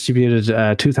 Tickets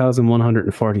distributed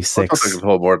 2,146. I thought they could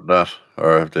hold more than that,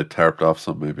 or if they tarped off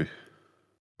some maybe.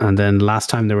 And then last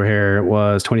time they were here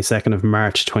was 22nd of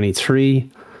March 23,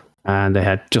 and they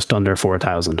had just under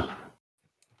 4,000.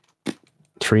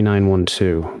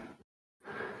 3912.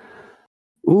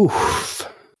 Oof.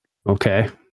 Okay.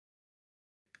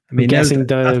 I mean, guessing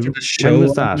after the show, when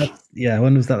was that?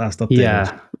 When was that last update?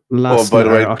 Yeah, by the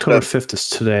way, October 5th is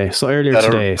today. So earlier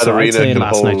today. So I'd say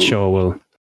last night's show will.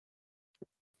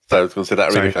 So I was going to say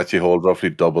that arena can actually hold roughly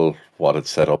double what it's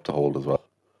set up to hold as well.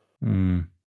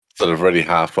 So they've already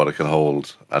half what it can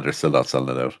hold, and they're still not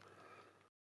selling it out.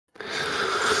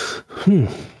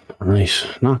 Right,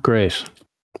 not great.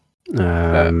 But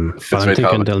I'm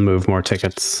thinking they'll move more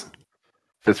tickets.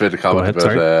 Fitz made the comment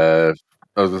about.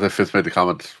 I was going to say Fitz made the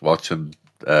comment watching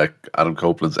Adam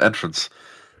Copeland's entrance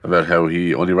about how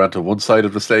he only ran to one side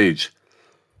of the stage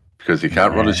because he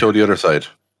can't run and show the other side.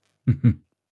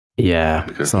 Yeah,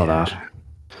 I saw that.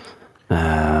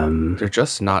 They're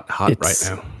just not hot right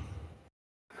now.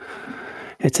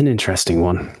 It's an interesting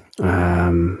one.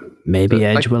 Maybe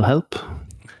Edge will help.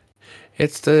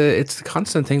 It's the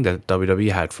constant thing that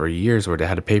WWE had for years, where they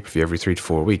had a pay-per-view every 3 to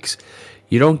 4 weeks.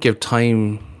 You don't give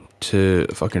time to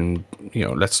fucking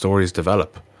let stories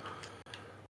develop.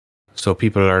 So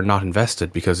people are not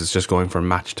invested because it's just going from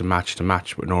match to match to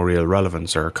match with no real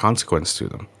relevance or consequence to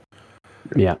them.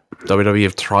 Yeah. WWE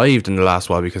have thrived in the last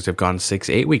while because they've gone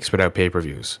 6-8 weeks without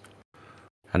pay-per-views.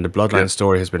 And the Bloodline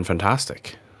story has been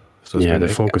fantastic. So they're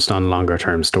focused on longer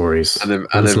term stories. And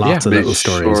there's lots of little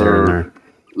stories here and there.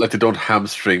 Like, they don't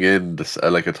hamstring in this,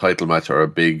 like a title match or a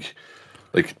big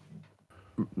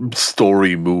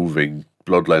story moving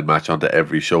Bloodline match onto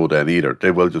every show then either.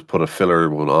 They will just put a filler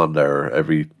one on there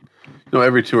every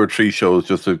 2 or 3 shows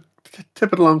just to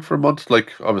tip it along for a month.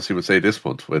 Like, obviously we'd say this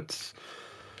month with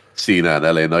Cena and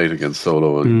LA Knight against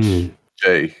Solo and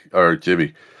Jay or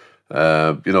Jimmy.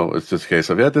 It's just a case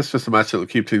of this is just a match that'll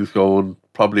keep things going.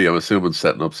 Probably, I'm assuming,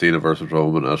 setting up Cena versus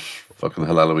Roman at fucking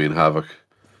Halloween Havoc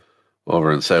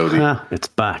over in Saudi. It's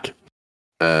back.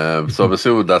 So I'm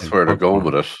assuming that's where they're going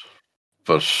with it.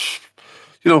 But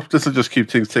this will just keep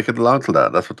things ticking along to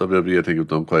that. That's what WWE, I think, have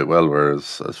done quite well.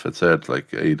 Whereas, as Fitz said, like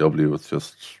AEW, it's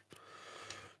just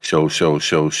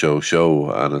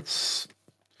show, and it's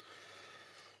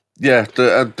they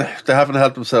haven't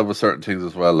helped themselves with certain things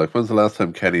as well. Like, when's the last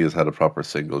time Kenny has had a proper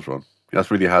singles run? He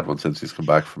hasn't really had one since he's come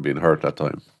back from being hurt that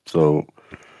time. So,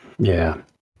 yeah,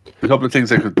 a couple of things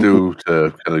they could do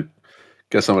to kind of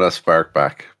get some of that spark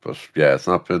back. But yeah, it's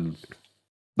not been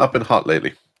hot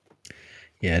lately.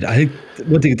 Yeah, I think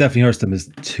one thing that definitely hurts them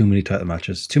is too many title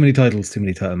matches. Too many titles, too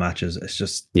many title matches. It's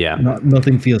just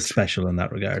nothing feels special in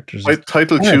that regard.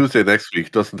 Title Tuesday next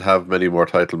week doesn't have many more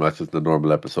title matches than a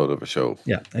normal episode of a show.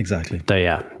 Yeah, exactly.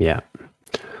 Yeah.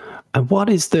 And what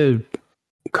is the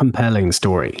compelling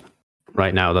story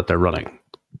right now that they're running?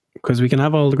 Because we can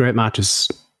have all the great matches,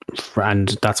 and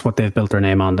that's what they've built their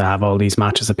name on. They have all these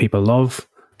matches that people love.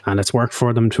 and it's worked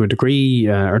for them to a degree,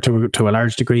 or to a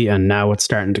large degree, and now it's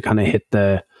starting to kind of hit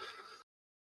the,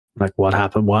 like, what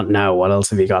happened? What now? What else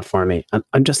have you got for me? And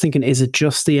I'm just thinking, is it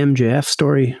just the MJF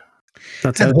story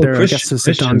that's out there? I guess it's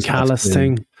a Don Callis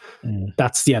thing. Yeah.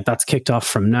 That's kicked off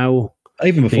from now.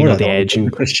 Even before that, the Edge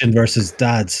and Christian versus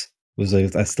Dads was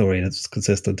a story that's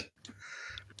consistent.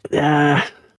 Yeah,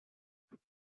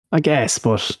 I guess,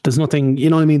 but there's nothing. You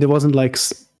know what I mean? There wasn't like,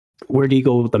 where do you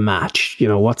go with the match? You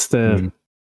know, what's the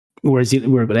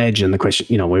we're with Edge and the Christian.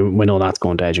 You know, we know that's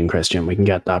going to Edge and Christian. We can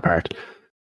get that part.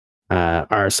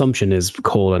 Our assumption is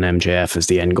Cole and MJF is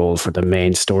the end goal for the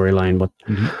main storyline, but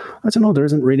I don't know. There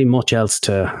isn't really much else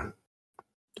to,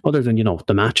 other than, you know,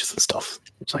 the matches and stuff.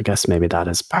 So I guess maybe that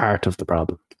is part of the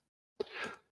problem.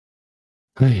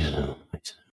 I don't know.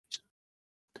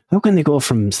 How can they go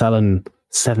from selling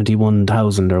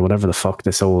 71,000 or whatever the fuck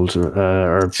they sold,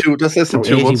 or that's less than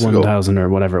 2 months ago, 81,000 or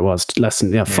whatever it was, less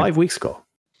than 5 weeks ago,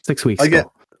 6 weeks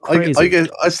ago. I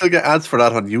still get ads for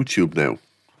that on YouTube now.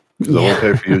 Because I won't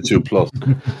pay for YouTube Plus.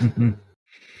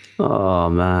 Oh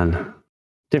man,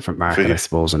 different market, I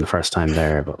suppose, in the first time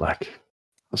there, but like,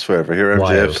 I swear, if I hear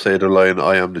MJF say the line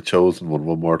 "I am the chosen one"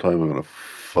 one more time, I'm gonna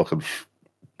fucking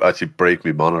actually break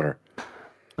me monitor.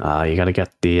 You got to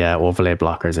get the overlay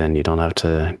blockers in. You don't have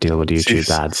to deal with YouTube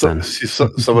ads.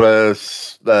 Some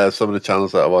of the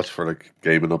channels that I watch for like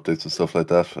gaming updates and stuff like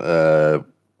that,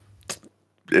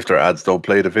 if their ads don't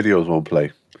play, the videos won't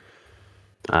play.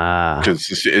 Because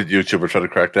YouTube are trying to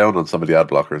crack down on some of the ad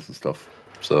blockers and stuff.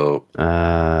 So,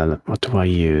 what do I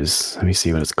use? Let me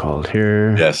see what it's called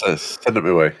here. Yes, send it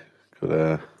my way.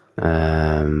 It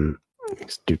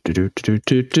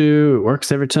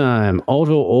works every time.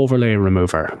 Auto overlay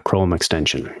remover, Chrome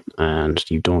extension, and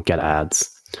you don't get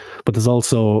ads. But there's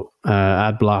also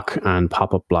ad block and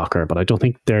pop up blocker. But I don't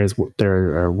think they're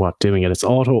doing it. It's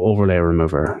auto overlay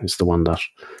remover is the one that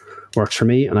works for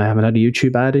me, and I haven't had a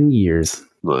YouTube ad in years.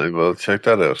 No, well, check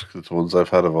that out, because the ones I've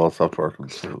had have all stopped working.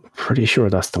 So. Pretty sure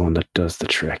that's the one that does the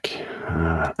trick.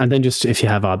 And then just if you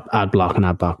have ad block and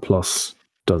ad block plus,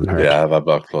 doesn't hurt. Yeah, I have ad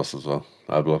block plus as well.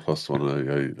 Ad block plus the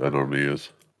one I normally use.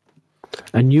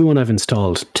 A new one I've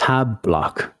installed, Tab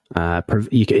Block.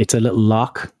 It's a little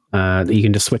lock that you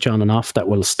can just switch on and off that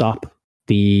will stop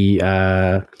the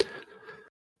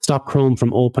stop Chrome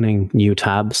from opening new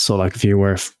tabs. So, like, if you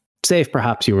were say if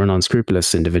perhaps you were an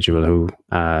unscrupulous individual who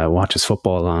watches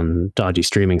football on dodgy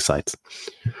streaming sites,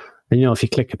 and you know, if you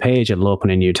click a page, it'll open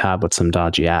a new tab with some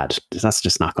dodgy ad. That's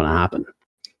just not going to happen.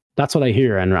 That's what I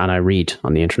hear and I read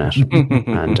on the internet.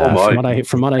 And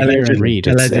from what I hear and read,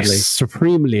 it's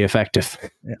supremely effective.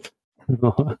 Yeah.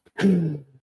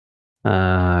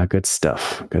 Good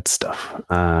stuff.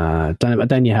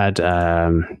 Then you had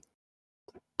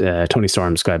Tony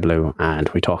Storm, Sky Blue, and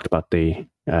we talked about the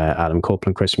Adam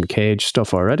Copeland, Christian Cage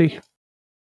stuff already.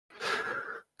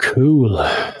 Cool.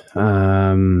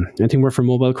 Anything work for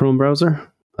mobile Chrome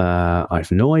browser? I've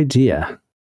no idea.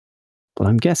 But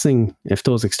I'm guessing if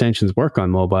those extensions work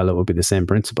on mobile, it would be the same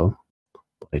principle.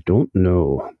 But I don't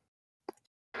know.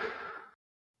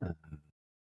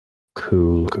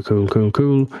 Cool.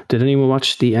 Did anyone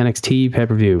watch the NXT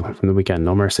pay-per-view from the weekend?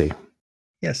 No Mercy.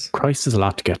 Yes. Christ, there's a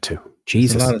lot to get to.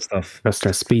 Jesus. There's a lot of stuff. Let's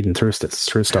start speeding through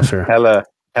stuff here.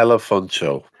 Hella fun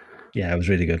show. Yeah, it was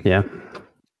really good. Yeah.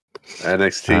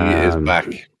 NXT is back.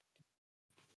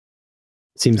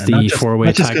 Seems the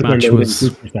four-way tag match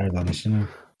was...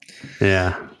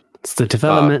 Yeah. It's the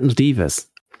developmental divas.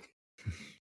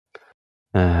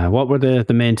 What were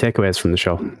the main takeaways from the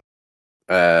show?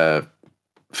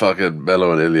 Fucking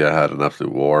Mello and Ilya had an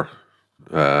absolute war.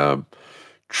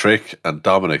 Trick and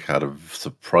Dominic had a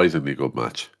surprisingly good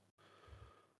match.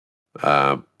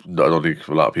 I don't think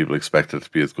a lot of people expected it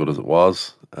to be as good as it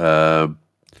was.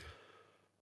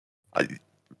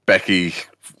 Becky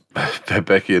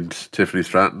and Tiffany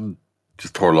Stratton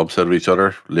just tore lumps out of each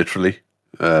other, literally,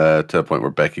 to a point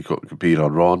where Becky couldn't compete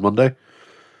on Raw on Monday.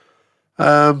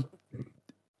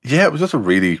 It was just a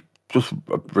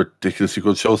ridiculously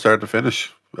good show start to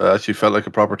finish. Actually felt like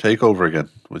a proper takeover again,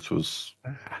 which was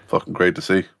fucking great to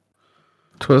see.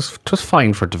 It was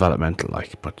fine for developmental,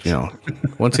 but you know,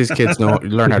 once these kids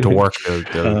learn how to work, they'll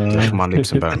come on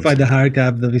leaps and bounds. Find the hard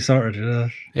gap, they'll be sorted. You know?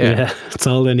 Yeah, that's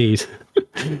all they need.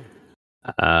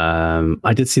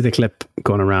 I did see the clip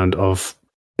going around of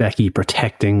Becky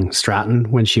protecting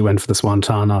Stratton when she went for the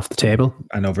swanton off the table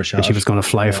and overshot. And she was going to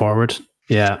fly forward.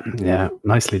 Yeah,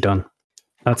 nicely done.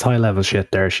 That's high level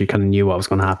shit there. She kind of knew what was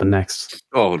going to happen next.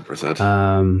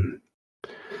 100%.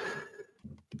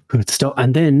 Good stuff.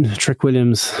 And then Trick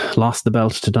Williams lost the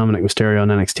belt to Dominic Mysterio on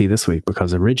NXT this week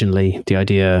because originally the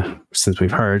idea, since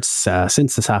we've heard,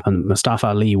 since this happened, Mustafa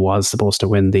Ali was supposed to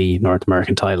win the North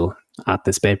American title at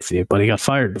this pay-per-view, but he got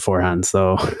fired beforehand,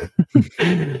 so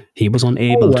he was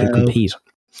unable to compete.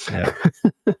 Yeah.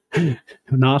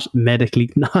 Not medically,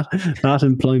 not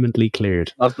employmentally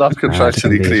cleared. Not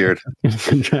contractually cleared.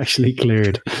 Contractually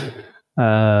cleared.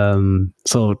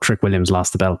 So Trick Williams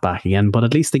lost the belt back again, but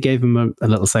at least they gave him a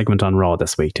little segment on Raw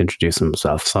this week to introduce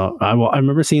himself. So I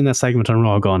remember seeing that segment on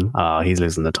Raw going, he's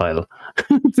losing the title.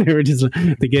 They were just,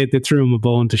 they threw him a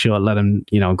bone to show it, let him,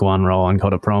 go on Raw and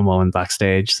cut a promo and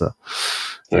backstage. So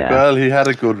yeah. Well, he had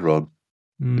a good run.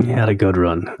 He had a good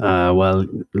run. Well,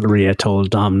 Rhea told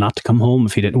Dom not to come home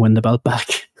if he didn't win the belt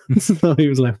back. So he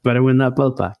was like, better win that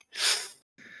belt back.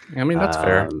 I mean, that's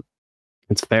fair.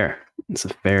 It's fair. It's a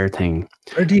fair thing.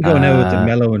 Where do you go now with the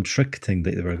Mellow and Trick thing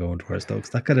that they were going towards, though? Because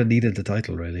that could have needed the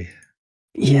title, really.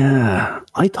 Yeah.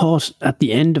 I thought at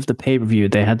the end of the pay-per-view,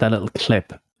 they had that little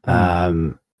clip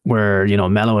where,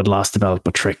 Mellow had lost the belt,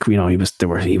 but Trick, he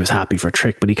was happy for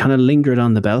Trick, but he kind of lingered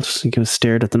on the belt. He kind of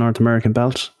stared at the North American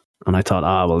belt. And I thought,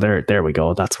 well, there we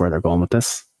go. That's where they're going with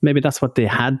this. Maybe that's what they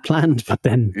had planned, but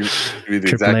then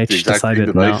Triple H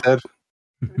decided no.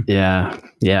 Yeah.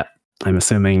 I'm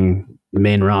assuming the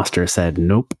main roster said,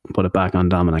 nope, put it back on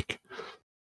Dominic.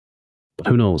 But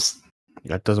who knows?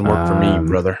 That doesn't work for me,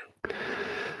 brother.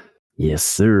 Yes,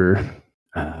 sir.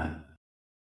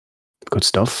 Good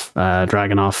stuff.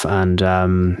 Dragunov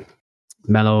and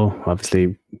Mello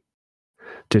obviously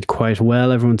did quite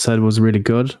well. Everyone said it was really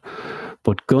good.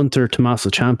 But Gunther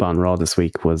Tommaso Ciampa on Raw this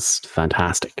week was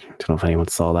fantastic. I don't know if anyone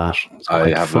saw that. I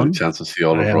haven't had a chance to see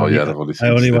all of Raw yet. I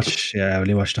only watched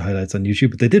the highlights on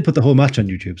YouTube, but they did put the whole match on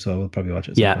YouTube, so I will probably watch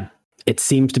it. Yeah, it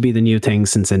seems to be the new thing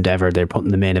since Endeavor. They're putting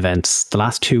the main events. The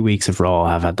last 2 weeks of Raw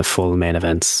have had the full main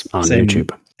events on YouTube.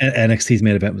 NXT's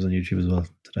main event was on YouTube as well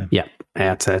today. Yeah,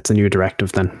 it's a new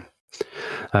directive then.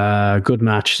 Good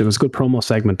match. It was a good promo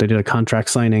segment. They did a contract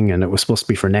signing, and it was supposed to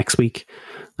be for next week,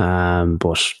 but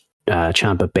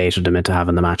Ciampa baited him into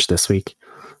having the match this week.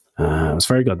 It was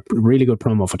very good. Really good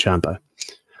promo for Ciampa.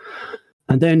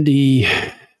 And then the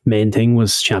main thing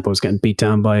was Ciampa was getting beat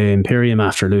down by Imperium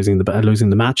after losing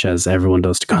the match, as everyone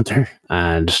does to Gunther.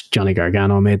 And Johnny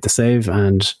Gargano made the save,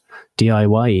 and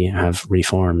DIY have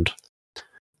reformed.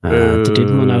 They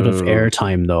did run out of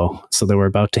airtime though, so they were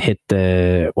about to hit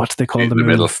the, what do they call the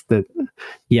move?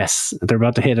 Yes, they're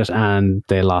about to hit it, and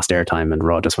they lost airtime, and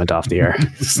Raw just went off the air.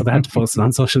 So they had to post it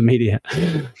on social media.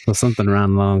 So something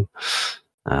ran long.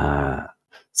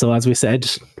 So as we said,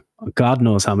 God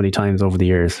knows how many times over the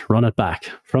years, run it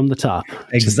back from the top.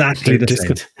 Exactly the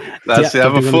same. That's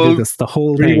have a full the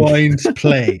whole rewind,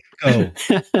 play, go.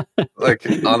 Like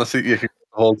honestly, you can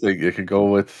the whole thing. You can go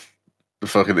with the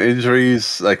fucking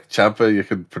injuries, like Ciampa, you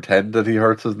can pretend that he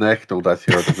hurts his neck. No, that's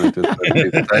he hurts his neck.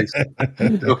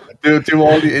 Do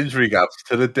all the injury gaps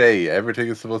to the day. Everything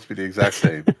is supposed to be the exact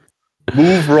same.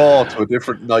 Move Raw to a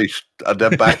different night and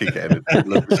then back again.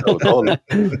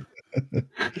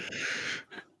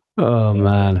 Oh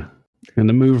man. Going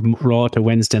to move Raw to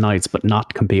Wednesday nights, but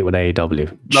not compete with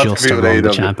AEW. Just to run the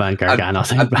Ciampa and Gargano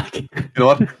thing back. You know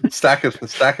what? Stack it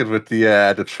with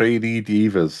the trainee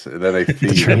divas in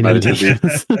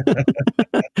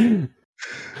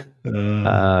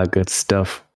NXT. Good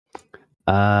stuff.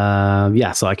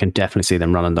 So I can definitely see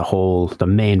them running the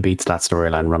main beats that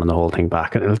storyline, running the whole thing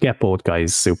back, and it'll get both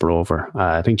guys super over.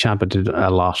 I think Ciampa did a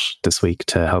lot this week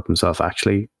to help himself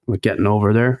actually with getting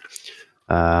over there.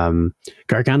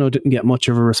 Gargano didn't get much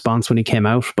of a response when he came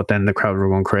out, but then the crowd were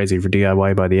going crazy for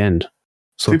DIY by the end.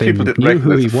 So they knew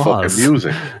who he was.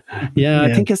 Music. Yeah,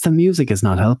 I think it's the music is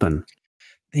not helping.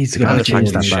 Needs to go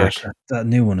change that back. That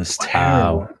new one is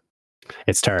terrible.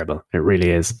 It's terrible. It really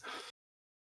is.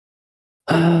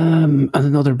 And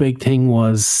another big thing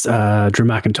was Drew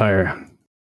McIntyre.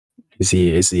 Is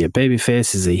he a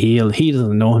babyface? Is he a heel? He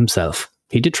doesn't know himself.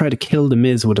 He did try to kill the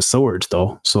Miz with a sword,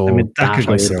 though. So I mean, that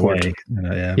I support.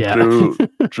 Yeah.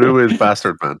 Drew is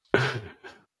bastard man.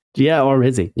 Yeah, or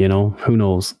is he? Who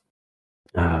knows?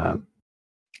 Tegan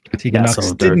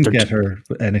Knox didn't get her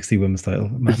NXT Women's title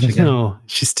match again. No,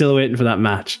 she's still waiting for that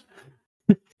match.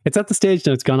 It's at the stage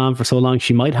now. It's gone on for so long.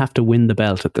 She might have to win the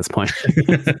belt at this point.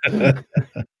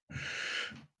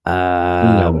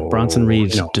 Bronson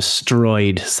Reed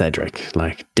destroyed Cedric,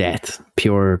 like death,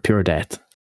 pure death.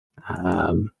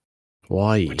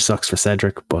 Why? Which sucks for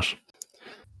Cedric, but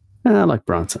I like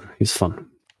Bronson. He's fun.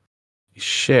 He's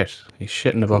shit. He's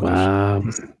shit in a bucket.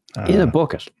 In a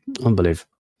bucket. Unbelievable.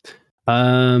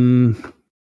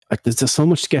 There's just so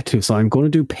much to get to, so I'm going to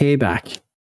do Payback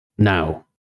now.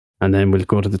 and then we'll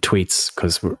go to the tweets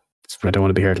because I don't want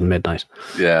to be here till midnight.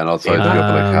 Yeah, and also I have to be up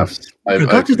at like half. I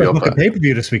have to be up at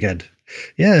pay-per-view this weekend.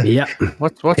 Yeah. Yeah.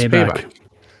 What's Payback?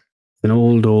 An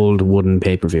old wooden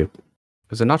pay-per-view.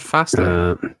 Is it not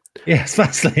Fastlane? Yeah, it's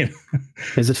Fastlane.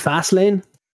 Is it Fastlane?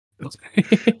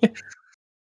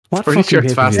 What Pretty sure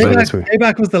it's Fastlane.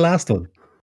 Payback was the last one.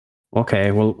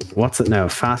 Okay, well, what's it now?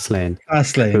 Fastlane.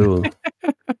 Cool.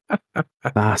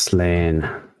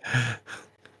 Fastlane.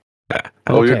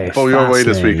 Okay, you're away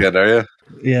this weekend, are you?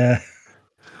 Yeah.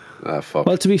 Ah, fuck.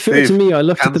 Well, to be fair to me, I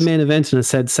looked at the main event and it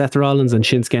said Seth Rollins and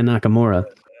Shinsuke Nakamura.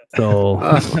 So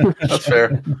that's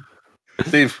fair.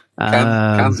 Steve,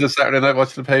 Cans this Saturday night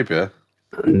watching the pay-per-view?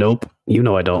 Nope. You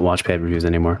know I don't watch pay-per-views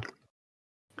anymore.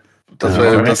 That's what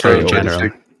I was trying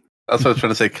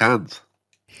to say. Cans.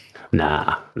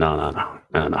 No. You're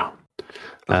not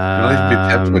even being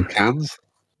tempted with Cans?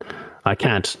 I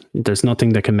can't. There's nothing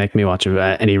that can make me watch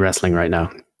any wrestling right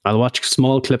now. I'll watch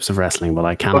small clips of wrestling, but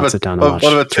I cannot sit down and watch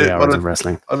 3 hours of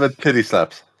wrestling. What about pity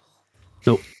slaps?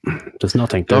 Nope. There's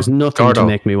nothing. There's nothing to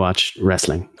make me watch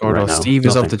wrestling. Gordo, right now. Steve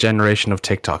is of the generation of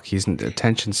TikTok. He's an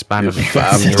attention span of a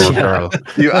 5-year-old girl.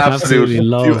 You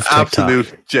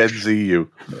absolute Gen Z, you.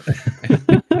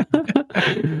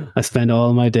 I spend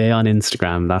all my day on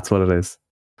Instagram. That's what it is.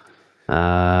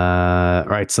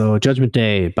 Right, so Judgment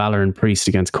Day, Balor and Priest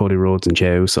against Cody Rhodes and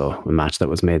Jey Uso, a match that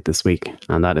was made this week,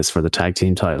 and that is for the tag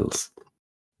team titles.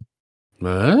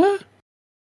 Yeah,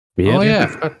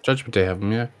 I've got Judgment Day have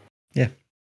them, yeah.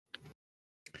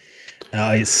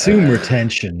 I assume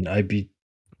retention. I mean,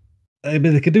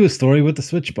 they could do a story with the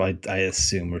switch, but I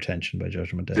assume retention by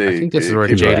Judgment Day. I think this is where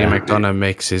JD McDonough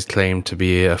makes his claim to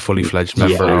be a fully fledged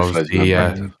member of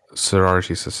the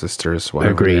sorority sisters.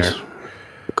 Agreed.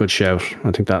 Good shout.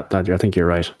 I think I think you're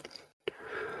right.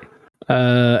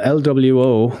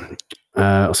 LWO.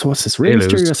 So what's this? Rey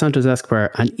Mysterio, Santos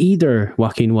Escobar, and either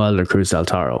Joaquin Wilder, Cruz del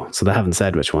Toro. So they haven't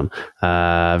said which one.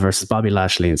 Versus Bobby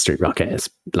Lashley and Street Rocket. It's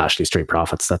Lashley Street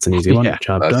Profits. That's an easy one.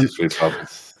 Job done. Street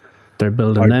Profits. They're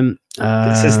building them.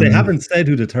 Since they haven't said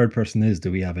who the third person is,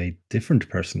 do we have a different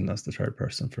person as the third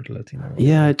person for the Latino?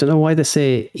 Yeah, I don't know why they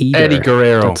say either. Eddie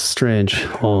Guerrero. That's strange.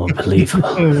 Oh, unbelievable.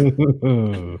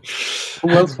 Who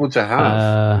else would you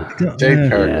have?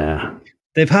 Jade Cargill. Yeah.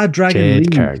 They've had Dragon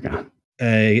Jade Lee Cargill.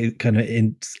 kind of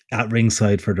at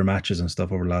ringside for their matches and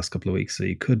stuff over the last couple of weeks, so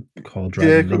you could call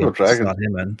Dragon Lee. Not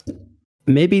him in.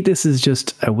 Maybe this is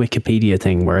just a Wikipedia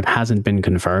thing where it hasn't been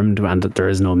confirmed and that there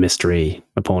is no mystery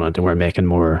opponent and we're making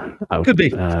more out could be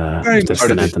this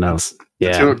than anything else.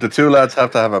 Yeah. The two lads have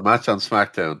to have a match on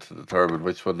SmackDown to determine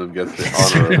which one of them gets the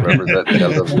honour of representing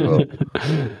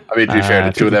LWO. I mean, to be fair,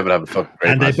 the two of them would have a fucking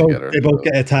great match together. They both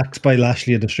get attacked by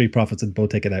Lashley and the Street Profits and both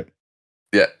take it out.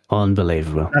 Yeah.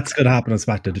 Unbelievable. That's going to happen on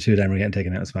SmackDown. The two of them are getting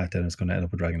taken out on SmackDown. It's going to end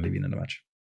up with Dragon Lee being in the match.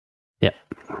 Yeah.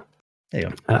 There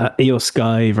you go. Io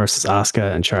Sky versus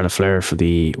Asuka and Charlotte Flair for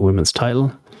the women's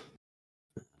title.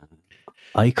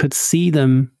 I could see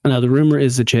them. Now, the rumor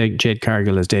is that Jade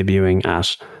Cargill is debuting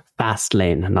at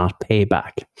Fastlane, not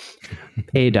Payback.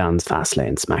 Paydown's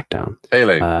Fastlane, SmackDown.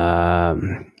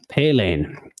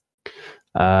 Paylane.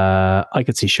 I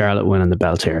could see Charlotte winning the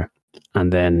belt here,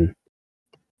 and then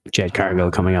Jade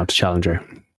Cargill coming out to challenge her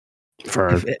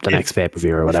for the next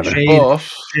pay-per-view or whatever.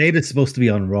 Jade is supposed to be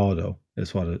on Raw, though.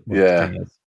 Is what the thing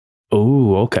is.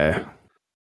 Oh, okay.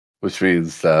 Which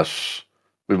means that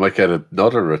we might get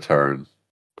another return.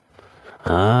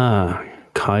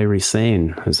 Kairi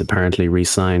Sane is apparently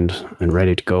re-signed and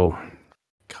ready to go.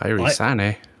 Kairi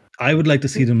Sane. I would like to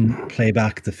see them play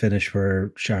back the finish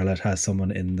where Charlotte has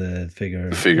someone in the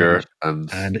figure and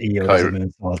Io has a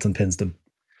moonsault and pins them.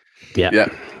 Yeah.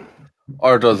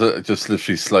 Or does it just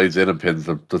literally slides in and pins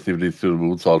them? Doesn't even need to do the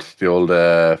moonsault. The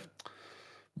old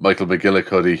Michael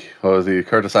McGillicuddy,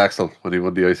 Curtis Axel, when he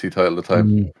won the IC title at the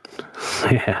time.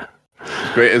 Yeah.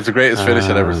 It's the greatest finish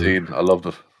I've ever seen. I loved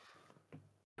it.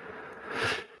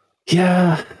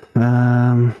 Yeah.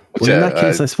 In that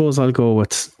case, I suppose I'll go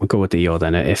with the Io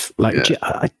then. If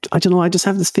I don't know, I just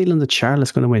have this feeling that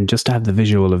Charlotte's going to win just to have the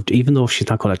visual of, even though she's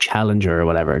not called a challenger or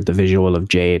whatever, the visual of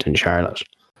Jade and Charlotte.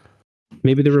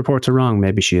 Maybe the reports are wrong.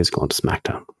 Maybe she is going to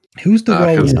SmackDown. Who's the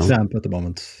Raw champ at the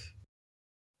moment?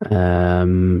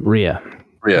 Rhea.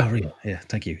 Oh, Rhea. Yeah,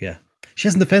 thank you. Yeah, she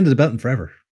hasn't defended the belt in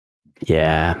forever.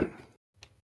 Yeah,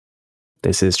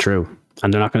 this is true,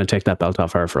 and they're not going to take that belt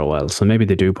off her for a while. So maybe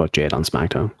they do put Jade on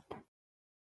SmackDown.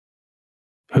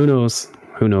 Who knows?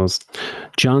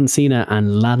 John Cena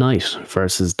and La Knight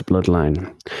versus the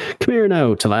Bloodline. Come here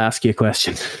now till I ask you a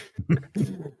question.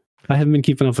 I haven't been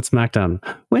keeping up with SmackDown.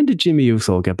 When did Jimmy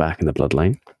Uso get back in the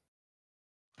Bloodline?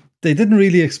 They didn't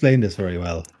really explain this very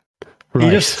well. He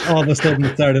just all of a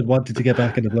sudden started wanting to get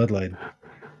back in the bloodline.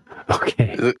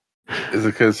 Okay. Is it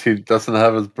because he doesn't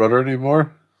have his brother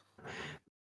anymore?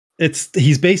 He's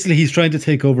trying to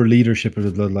take over leadership of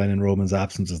the bloodline in Roman's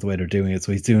absence is the way they're doing it.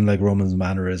 So he's doing like Roman's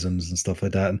mannerisms and stuff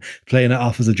like that and playing it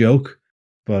off as a joke.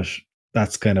 But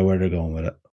that's kind of where they're going with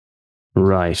it.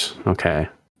 Right. Okay.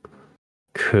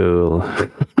 Cool.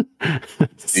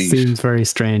 Seems very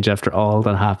strange after all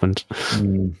that happened.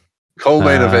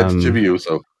 Co-main event, Jimmy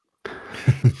Uso.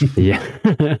 Yeah.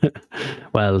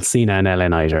 Well, Cena and LA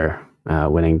Knight are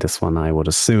winning this one, I would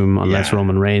assume, unless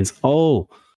Roman Reigns. Oh,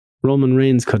 Roman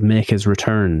Reigns could make his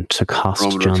return to cost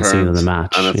Roman John Cena the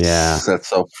match. And it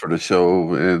sets up for the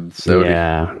show in Saudi.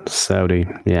 Yeah, Saudi.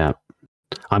 Yeah.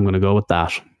 I'm going to go with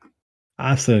that.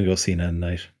 I'm still going to go Cena and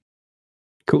Knight.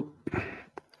 Cool.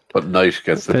 But Knight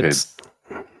gets the pin.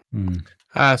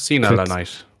 Cena and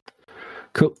Knight.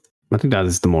 Cool. I think that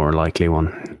is the more likely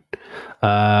one.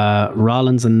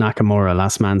 Rollins and Nakamura,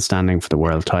 last man standing for the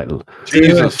world title.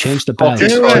 Jesus. Change the belt.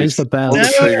 Change the belt.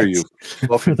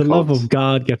 For the love of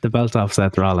God, get the belt off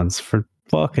Seth Rollins. For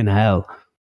fucking hell.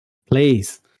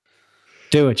 Please.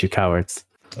 Do it, you cowards.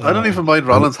 I don't even mind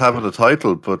Rollins having a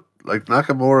title, but like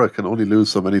Nakamura can only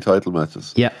lose so many title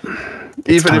matches. Yeah.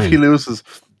 Even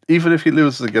if he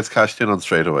loses and gets cashed in on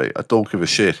straight away, I don't give a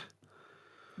shit.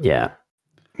 Yeah.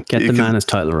 Get the man his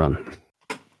title run.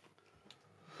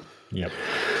 Yep.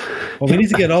 Well, we need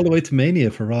to get all the way to Mania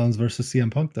for Rollins versus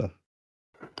CM Punk, though.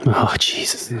 Oh,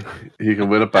 Jesus. He can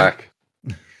win it back.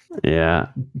 Yeah.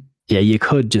 Yeah, you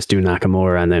could just do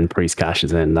Nakamura and then Priest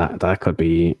cashes in. That could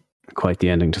be quite the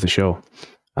ending to the show.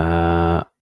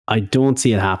 I don't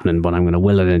see it happening, but I'm going to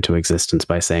will it into existence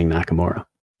by saying Nakamura.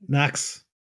 Nax.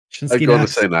 I'm going to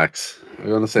say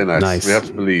Nax. Nice. We have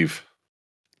to believe.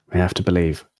 We have to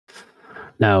believe.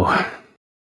 Now,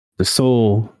 there's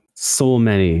so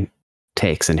many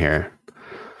takes in here.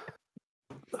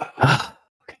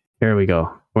 Here we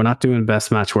go. We're not doing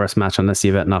best match, worst match unless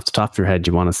you've it off the top of your head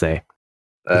you want to say.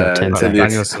 10 seconds.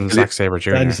 Danielson, Zack Sabre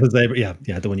Jr. Yeah,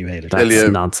 the one you hated. That's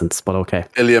nonsense, but okay.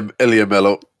 Ilya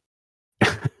Mello.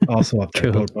 Also up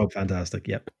there. Cool. Fantastic.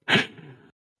 Yep.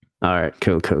 All right,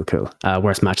 cool.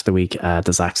 Worst match of the week,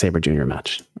 the Zack Sabre Jr.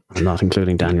 match. I'm not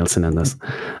including Danielson in this.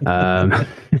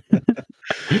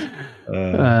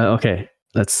 Okay,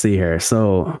 let's see here.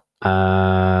 So,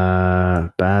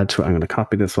 I'm going to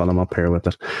copy this while I'm up here with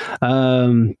it.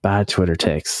 Bad Twitter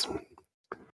takes.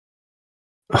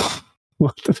 I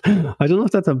don't know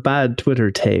if that's a bad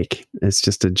Twitter take. It's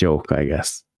just a joke, I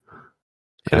guess.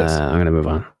 I'm going to move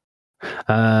on.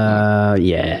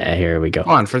 Yeah, here we go.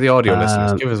 Come on, for the audio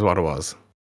listeners, give us what it was.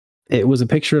 It was a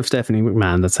picture of Stephanie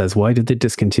McMahon that says, "Why did they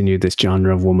discontinue this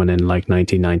genre of woman in like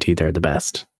 1990? They're the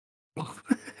best."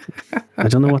 I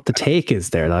don't know what the take is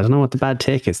there. I don't know what the bad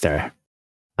take is there.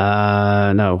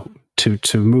 No, to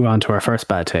move on to our first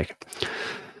bad take.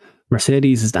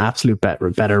 Mercedes is the absolute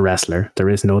better wrestler. There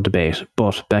is no debate,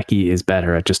 but Becky is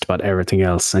better at just about everything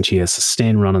else, and she has a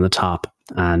sustained run on the top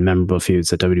and memorable feuds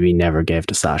that WWE never gave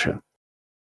to Sasha.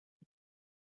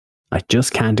 I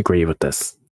just can't agree with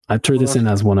this. I threw this in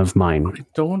as one of mine. I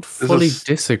don't fully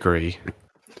disagree.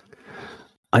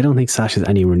 I don't think Sasha's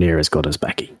anywhere near as good as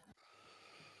Becky.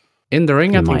 In the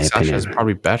ring, I think Sasha's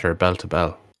probably better bell to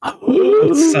bell.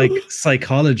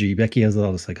 Psychology. Becky has a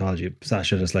lot of psychology.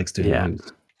 Sasha just likes doing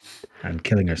moves and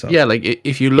killing herself. Yeah, like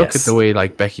if you look at the way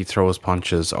like Becky throws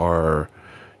punches or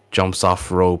jumps off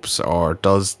ropes or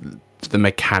does the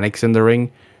mechanics in the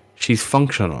ring, she's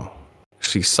functional.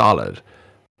 She's solid.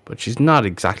 But she's not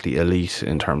exactly elite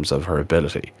in terms of her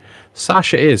ability.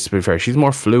 Sasha is, to be fair. She's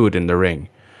more fluid in the ring.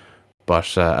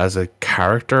 But as a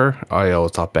character, I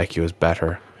always thought Becky was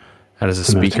better. And as a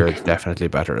speaker, it's definitely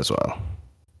better as well.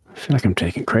 I feel like I'm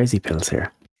taking crazy pills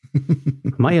here.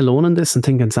 Am I alone in this and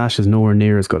thinking Sasha's nowhere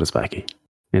near as good as Becky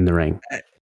in the ring?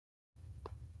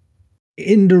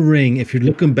 In the ring, if you're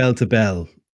looking bell to bell,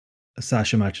 a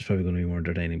Sasha match is probably going to be more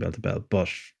entertaining bell to bell. But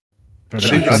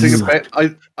I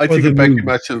think a Becky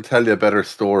match will tell you a better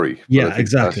story. Yeah,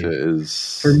 exactly.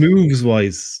 For moves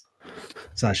wise,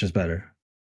 Sasha's better.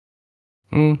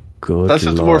 Good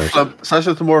Sasha's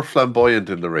the more flamboyant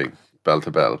in the ring, bell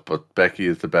to bell, but Becky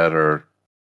is the better.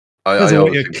 That's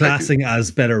what you're classing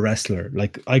as better wrestler.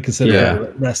 Like I consider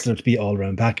a wrestler to be all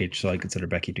round package, so I consider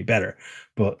Becky to be better.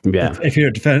 But if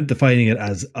you're defining it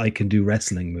as I can do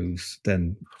wrestling moves,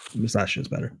 then Sasha's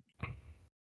better.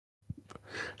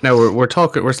 Now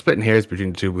we're splitting hairs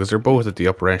between the two because they're both at the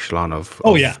upper echelon of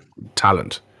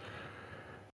talent.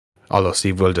 Although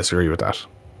Steve will disagree with that.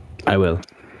 I will.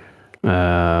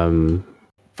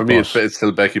 For me, it's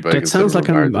still Becky. But it sounds like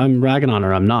I'm ragging on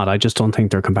her. I'm not. I just don't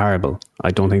think they're comparable.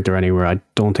 I don't think they're anywhere. I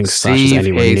don't think Sasha's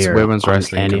anywhere near women's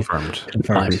wrestling confirmed.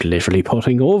 I'm literally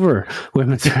putting over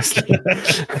women's wrestling.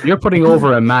 You're putting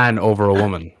over a man over a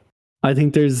woman. I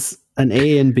think there's an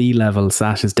A and B level.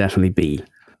 Sasha's definitely B,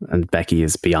 and Becky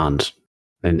is beyond.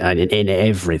 And in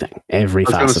everything, every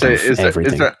facet of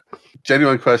everything. Is there,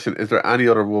 genuine question, is there any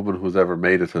other woman who's ever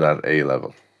made it to that A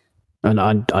level? And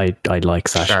I'd like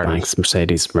Sasha Charlotte. Banks,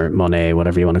 Mercedes Moné,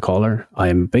 whatever you want to call her.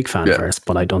 I'm a big fan of hers,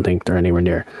 but I don't think they're anywhere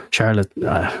near. Charlotte,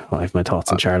 I have my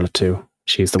thoughts on Charlotte too.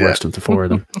 She's the worst of the four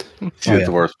of them. She's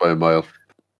the worst by a mile.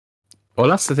 Well,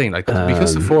 that's the thing. Like,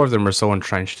 because the four of them are so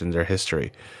entrenched in their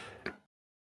history,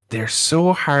 they're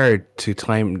so hard to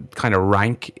kind of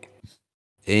rank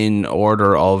in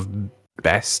order of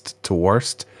best to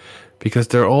worst, because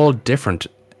they're all different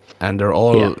and they're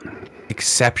all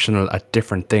exceptional at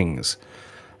different things,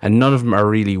 and none of them are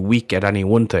really weak at any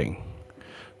one thing.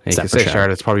 And you can say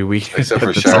Charlotte's probably weak, except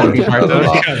for Charlotte.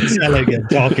 Selling and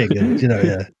talking, and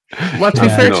Well, to be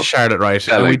fair to Charlotte, right?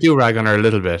 And we do rag on her a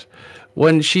little bit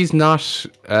when she's not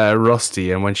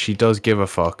rusty, and when she does give a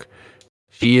fuck,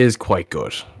 she is quite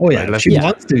good. Oh yeah, right? She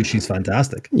wants to. She's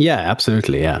fantastic. Yeah,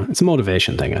 absolutely. Yeah, it's a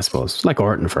motivation thing, I suppose. It's like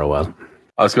Orton for a while.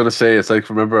 I was going to say, it's like,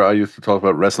 remember I used to talk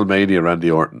about WrestleMania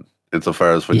Randy Orton,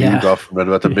 insofar as when you got from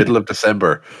about the middle of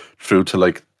December through to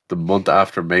like the month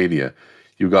after Mania,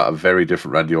 you got a very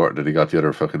different Randy Orton than you got the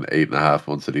other fucking 8.5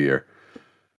 months of the year.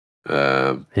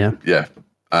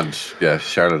 And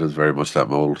Charlotte is very much that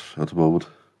mold at the moment.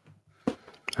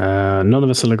 None of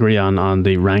us will agree on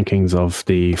the rankings of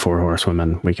the four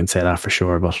horsewomen. We can say that for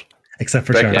sure, but except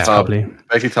for Charlotte, probably.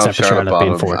 Becky top, Charlotte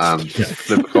being fourth, and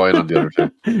flip a coin on the other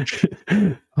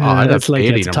two. That's like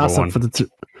it's a toss up for the.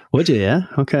 Would you? Yeah.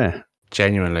 Okay.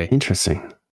 Genuinely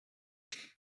interesting.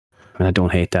 And I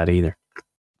don't hate that either.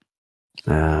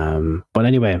 But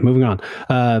anyway, moving on.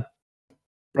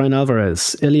 Brian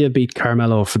Alvarez, Ilya beat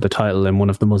Carmelo for the title in one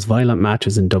of the most violent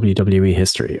matches in WWE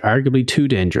history. Arguably too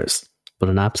dangerous, but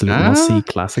an absolute must-see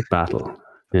classic battle.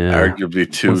 Yeah.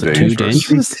 Arguably too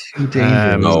dangerous. Too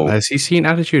dangerous. No. Has he seen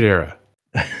Attitude Era?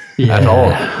 At all?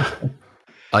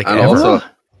 Like, and ever? Also,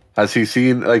 has he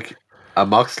seen like a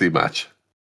Moxley match?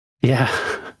 Yeah.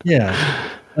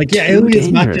 Like,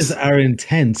 Ilya's matches are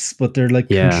intense, but they're like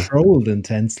controlled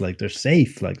intense. Like, they're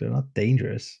safe. Like, they're not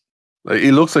dangerous. Like,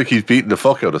 he looks like he's beating the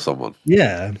fuck out of someone.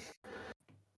 Yeah.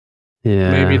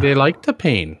 Maybe they like the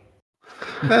pain.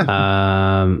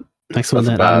 Next one,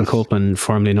 Adam Copeland,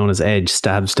 formerly known as Edge,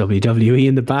 stabs WWE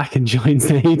in the back and joins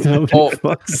AEW. For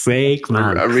fuck's sake,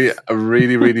 man. A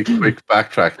really, really quick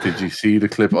backtrack. Did you see the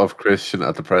clip of Christian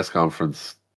at the press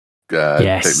conference?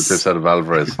 Yes. Taking the tips out of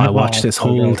Alvarez. I watched this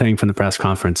whole thing from the press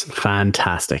conference.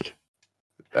 Fantastic.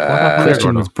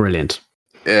 Christian was brilliant.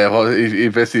 Yeah, well, he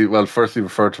basically, first he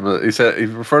referred to him. He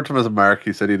referred to him as a mark.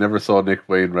 He said he never saw Nick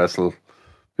Wayne wrestle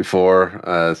before.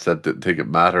 Said didn't think it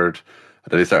mattered.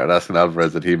 And then he started asking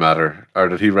Alvarez, did he matter, or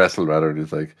did he wrestle rather? And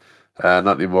he's like, not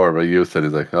anymore. But you said,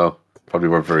 he's like, oh, probably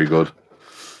weren't very good.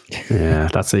 Yeah,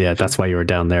 that's why you were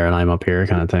down there and I'm up here,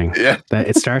 kind of thing. Yeah,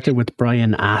 it started with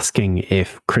Brian asking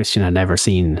if Christian had never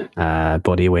seen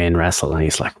Buddy Wayne wrestle, and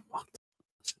he's like,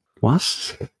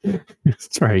 "What?"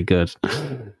 It's very good.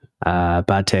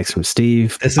 Bad takes from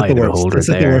Steve. This is the worst. This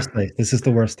is the worst take. This is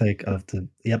the worst take of the.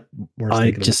 Worst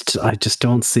take. I just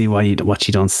don't see what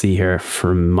you don't see here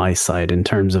from my side in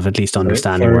terms of at least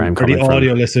understanding where I'm coming from. For the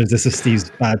audio listeners, this is Steve's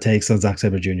bad takes on Zack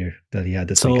Sabre Jr. that he had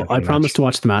this week. So I promised to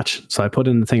watch the match. So I put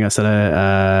in the thing. I said,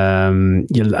 I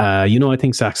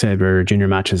think Zack Sabre Jr.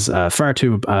 matches far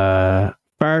too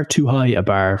high a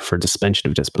bar for suspension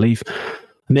of disbelief.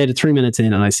 I made it 3 minutes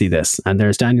in and I see this, and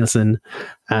there's Danielson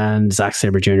and Zack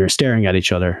Sabre Jr. staring at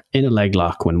each other in a leg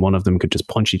lock when one of them could just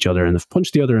punch the other in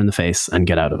the face and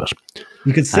get out of it.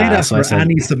 You could say that for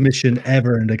any submission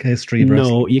ever in the history of wrestling.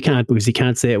 No, you can't, because you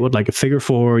can't say it with like a figure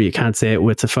four. You can't say it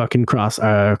with a fucking cross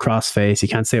face. You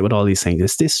can't say it with all these things.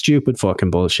 It's this stupid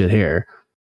fucking bullshit here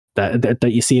that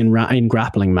you see in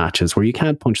grappling matches where you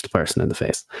can't punch the person in the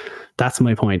face. That's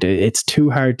my point. It's too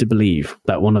hard to believe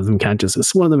that one of them can't just.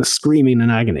 One of them is screaming in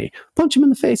agony. Punch him in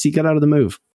the face. You get out of the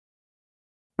move.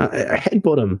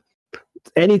 Headbutt him.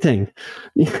 Anything.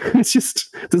 It's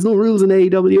just there's no rules in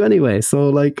AEW anyway. So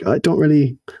like I don't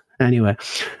really. Anyway,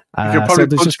 you could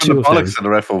probably punch him in the bollocks and the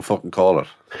ref won't fucking call it.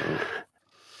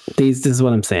 This is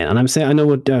what I'm saying, and I'm saying I know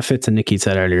what Fitz and Nikki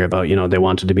said earlier about they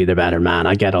wanted to be the better man.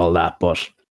 I get all that, but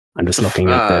I'm just looking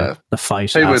at the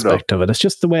fight aspect of it. It's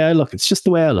just the way I look. It's just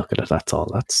the way I look at it. That's all.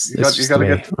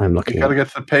 I'm looking. You got to get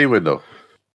to the pay window.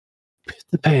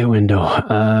 The pay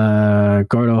window.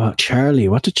 Gordo, Charlie.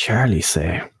 What did Charlie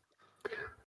say?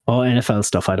 Oh, NFL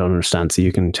stuff, I don't understand. So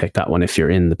you can take that one if you're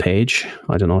in the page.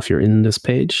 I don't know if you're in this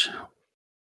page.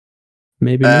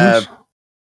 Maybe not.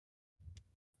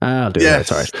 I'll do that.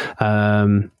 It's all right.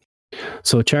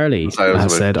 So Charlie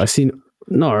has said, I see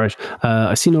no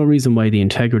reason why the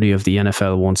integrity of the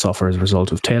NFL won't suffer as a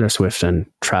result of Taylor Swift and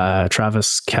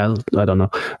Travis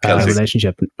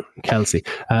relationship. Kelsey.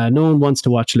 No one wants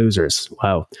to watch losers.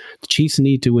 Wow. The Chiefs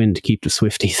need to win to keep the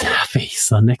Swifties happy.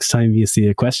 So next time you see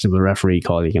a questionable referee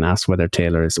call, you can ask whether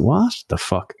Taylor is what the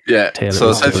fuck. Yeah. So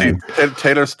essentially,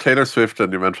 Taylor Swift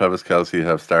and your man Travis Kelsey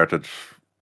have started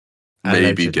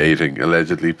maybe dating,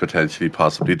 allegedly, potentially,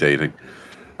 possibly dating.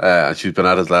 And she's been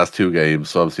at his last 2 games,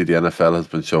 so obviously the NFL has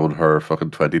been showing her fucking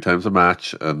 20 times a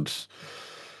match, and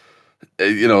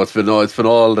it's been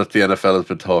all that the NFL has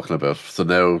been talking about. So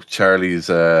now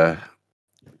Charlie's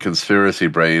conspiracy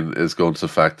brain is going to the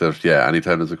fact that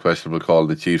anytime there's a questionable call in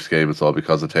the Chiefs game, it's all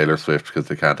because of Taylor Swift, because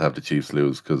they can't have the Chiefs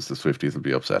lose because the Swifties will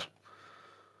be upset.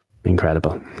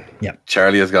 Incredible. Yeah,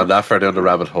 Charlie has gone that far down the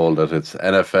rabbit hole that it's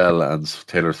NFL and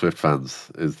Taylor Swift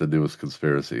fans is the newest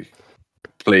conspiracy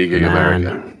plaguing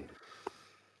America.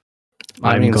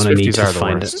 I'm going to need to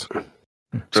find it. I'm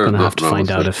just going to have to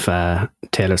find out if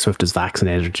Taylor Swift is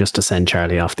vaccinated just to send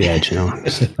Charlie off the edge,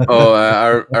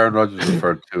 Aaron Rodgers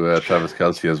referred to Travis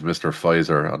Kelsey as Mr.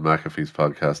 Pfizer on McAfee's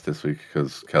podcast this week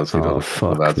because Kelsey doesn't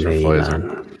have an answer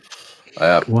Pfizer.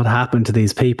 What happened to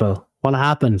these people? What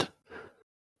happened?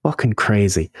 Fucking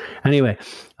crazy. Anyway,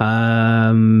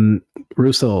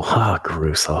 Russo,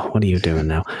 what are you doing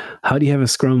now? How do you have a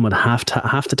scrum with half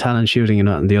the talent shooting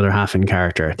and the other half in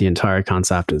character? The entire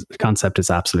concept is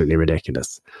absolutely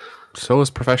ridiculous. So is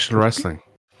professional wrestling.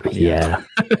 Yeah.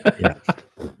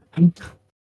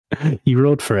 He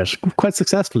wrote for it quite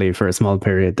successfully for a small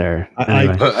period there.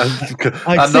 Anyway.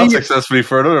 And not successfully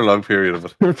for another long period of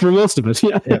it. For most of it,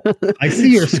 yeah. I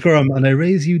see your scrum and I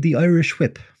raise you the Irish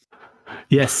whip.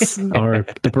 Yes, or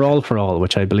the Brawl for All,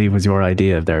 which I believe was your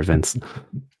idea there, Vince.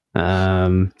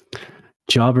 Jobber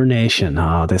Nation.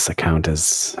 Oh, this account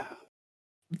is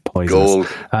poisonous. Gold.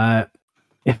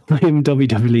 If I'm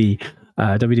WWE,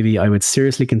 I would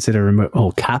seriously consider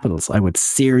capitals. I would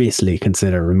seriously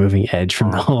consider removing Edge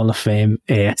from the Hall of Fame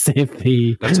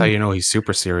ASAP. That's how you know he's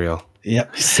super serial.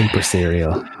 Yep, super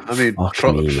serial. I mean,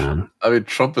 Trump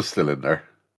is still in there.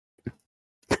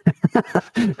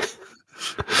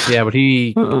 Yeah, but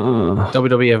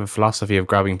WWE have a philosophy of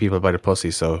grabbing people by the pussy,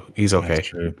 so he's okay. That's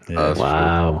true. Yeah.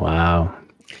 Wow.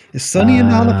 Is Sonny in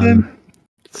the Hall of Fame?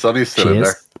 Sonny's still in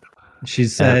there.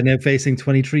 She's now facing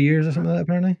 23 years or something like that,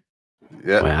 apparently.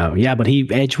 Yeah. Wow. Yeah, but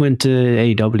Edge went to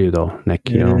AEW though, Nick.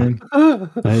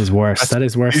 That is worse. That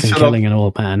is worse than killing an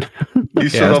old man. He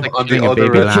shut up on the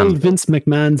other killed Vince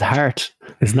McMahon's heart.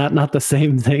 Is that not the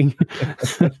same thing?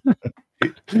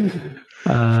 He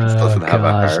doesn't have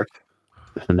a heart.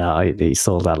 No, he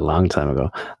sold that a long time ago.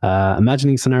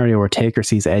 Imagining a scenario where Taker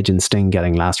sees Edge and Sting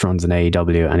getting last runs in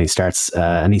AEW, and he starts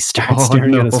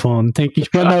staring at his phone, thinking,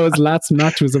 "Well, no, his last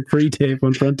match was a pre-tape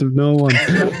in front of no one."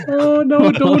 Oh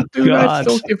no! Don't do that!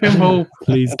 Don't give him hope.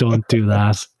 Please don't do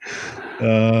that.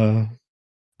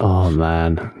 Oh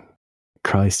man,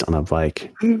 Christ on a bike.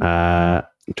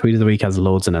 Tweet of the week has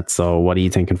loads in it. So, what are you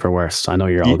thinking for worst? I know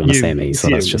you're all going to say me, so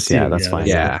that's just that's fine.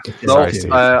 Yeah. No,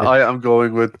 I am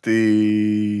going with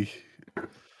the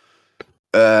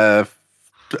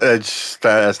Edge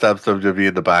stabs WWE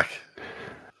in the back.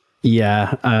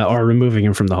 Yeah, or removing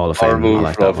him from the Hall of Fame. Or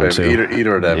removing from the Hall of Fame.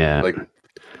 Either of them. Yeah. Like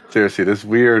seriously, this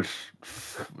weird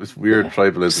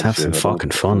tribalism. Just have some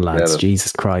fucking fun, lads.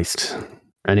 Jesus Christ.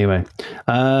 Anyway,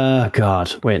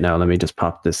 God, wait now. Let me just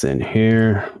pop this in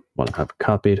here. What I have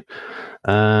copied,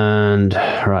 and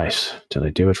right. Did I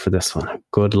do it for this one?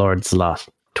 Good Lord, Zlot.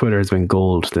 Twitter has been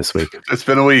gold this week. It's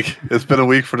been a week. It's been a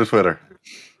week for the Twitter.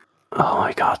 Oh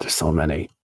my God, there's so many.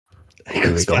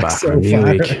 Here we go back for a new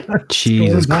week.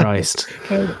 Jesus Christ.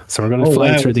 So we're going to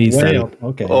fly through these then.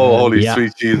 Okay. Oh, holy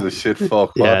sweet Jesus, shit,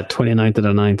 fuck. Yeah, 29th of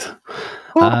the 9th.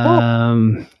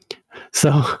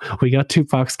 So we got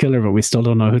Tupac's Killer, but we still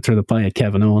don't know who threw the pie at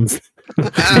Kevin Owens.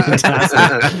 There's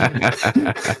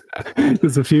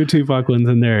a few Tupac ones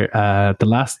in there.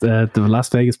 The Las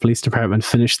Vegas Police Department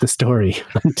finished the story.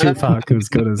 Tupac was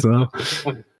good as well.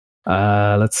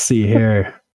 Let's see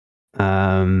here.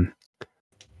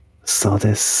 So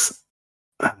this.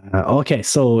 Okay,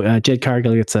 so Jade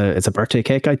Cargill gets a birthday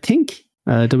cake, I think.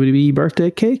 WWE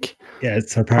birthday cake. Yeah,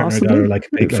 it's her partner got her like a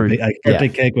big birthday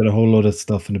cake with a whole load of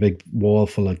stuff and a big wall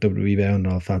full like WWE bound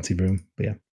and all fancy broom. But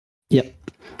yeah. Yep.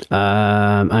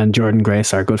 And Jordan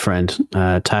Grace, our good friend,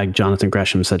 tagged Jonathan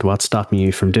Gresham, said, "What's stopping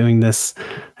you from doing this?"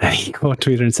 He quote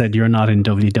tweeted and said, "You're not in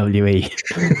WWE."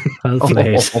 Well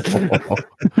played.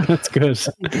 That's good.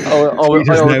 I always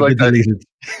like that.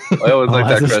 I always like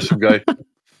that Gresham guy.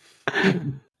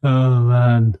 Oh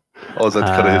man. Always had to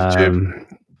cut his jib.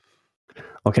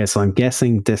 Okay, so I'm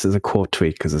guessing this is a quote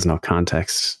tweet because there's no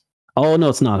context. Oh no,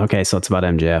 it's not. Okay, so it's about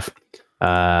MJF.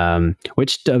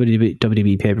 Which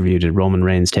WWE pay-per-view did Roman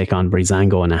Reigns take on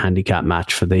Breezango in a handicap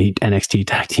match for the NXT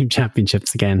Tag Team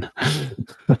Championships again?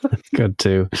 Good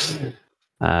too.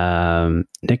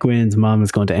 Nick Wayne's mom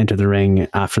is going to enter the ring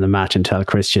after the match and tell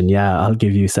Christian, "Yeah, I'll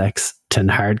give you sex to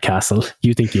Hardcastle.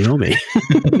 You think you know me?"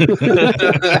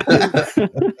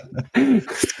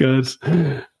 It's good.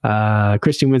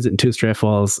 Christian wins it in 2 straight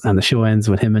falls, and the show ends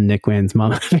with him and Nick Wayne's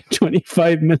mom having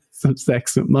 25 minutes of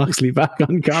sex with Moxley back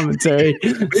on commentary.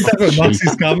 We talked about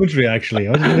Moxley's commentary, actually.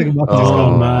 I was thinking Moxley's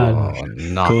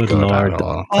commentary. Not good lord.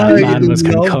 That man was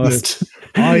concussed.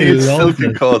 He's still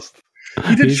concussed.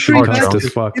 He did 3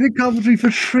 matches. He did commentary for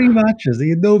 3 matches. He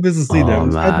had no business either. It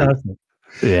was fantastic.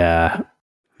 Yeah.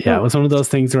 Yeah, it was one of those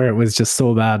things where it was just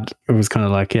so bad. It was kind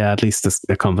of like, yeah, at least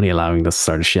the company allowing this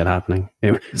sort of shit happening.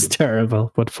 It was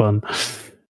terrible, but fun.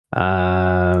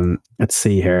 Let's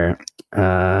see here.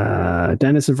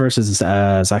 Dennison versus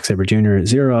Zack Sabre Jr.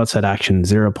 0 outside action,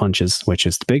 0 punches, which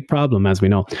is the big problem, as we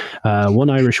know. 1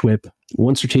 Irish whip,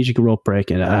 1 strategic rope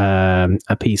break, and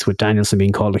a piece with Danielson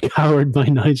being called a coward by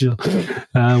Nigel.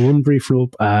 1 brief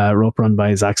rope run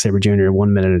by Zack Sabre Jr.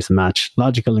 1 minute into the match.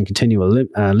 Logical and continual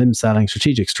limb selling,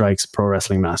 strategic strikes, pro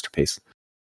wrestling masterpiece.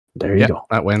 There you go.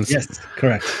 That wins. Yes,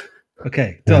 correct.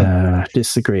 Okay, done.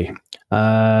 Disagree.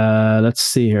 Let's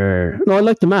see here. No, I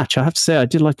like the match. I have to say, I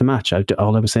did like the match.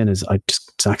 All I was saying is,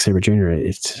 Zack Sabre Jr.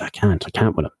 I can't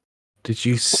with him. Did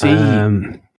you see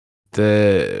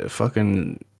the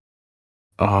fucking?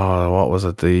 Oh, what was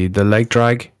it? The leg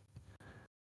drag?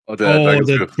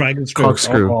 The dragon screw.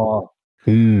 Corkscrew.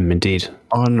 Indeed.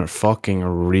 Unfucking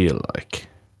real, like.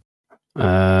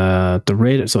 The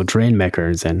rated, so Drainmaker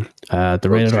is in. The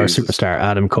rated R superstar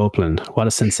Adam Copeland. What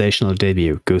a sensational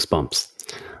debut! Goosebumps.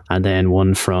 And then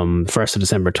one from 1st of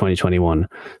December 2021.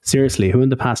 Seriously, who in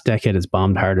the past decade has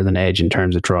bombed harder than Edge in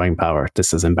terms of drawing power?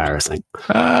 This is embarrassing.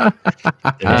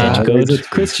 Edge good,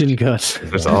 Christian good.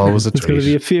 There's always a tweet. There's going to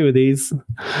be a few of these.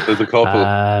 There's a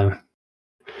couple.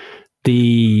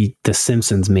 The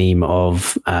Simpsons meme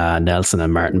of Nelson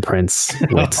and Martin Prince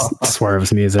with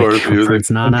Swerve's music.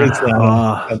 Prince Nana.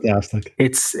 Fantastic.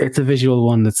 It's a visual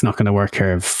one that's not going to work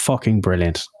here. Fucking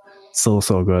brilliant. So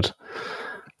good.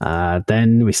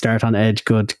 Then we start on Edge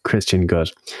good, Christian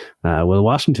good. Will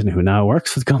Washington, who now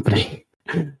works for the company.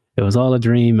 It was all a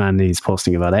dream, and he's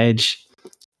posting about Edge.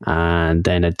 And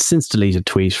then a since deleted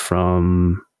tweet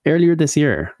from earlier this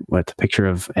year with a picture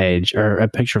of Edge, or a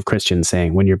picture of Christian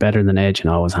saying, "When you're better than Edge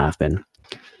and always have been."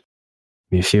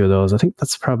 A few of those. I think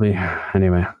that's probably,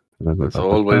 anyway. It's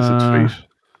always a tweet.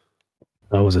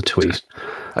 That was a tweet.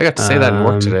 I got to say that in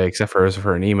work today, except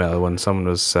for an email when someone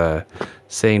was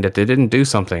saying that they didn't do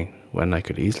something when I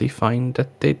could easily find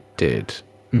that they did.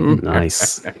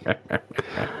 Nice.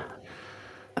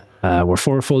 We're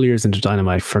 4 full years into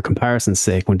Dynamite. For comparison's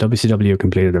sake, when WCW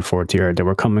completed their 4th year, they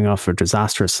were coming off a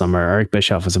disastrous summer. Eric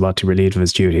Bischoff was about to be relieved of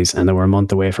his duties, and they were a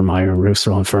month away from hiring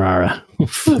Russo and Ferrara.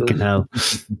 Fucking hell.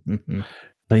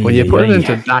 When you put it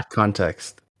into that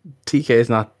context, TK is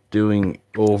not doing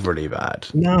overly bad.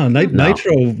 No,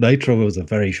 Nitro was a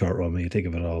very short run when you think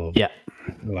of it all. Yeah.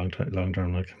 Long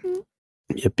term, like.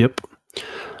 Yep.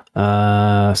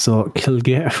 So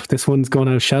Kildare, this one's going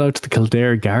out. Shout out to the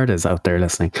Kildare Gardas out there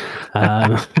listening.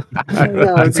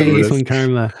 This one,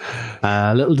 Karma.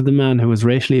 Little did the man who was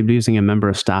racially abusing a member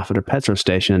of staff at a petrol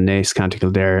station in Naas, County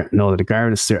Kildare, know that a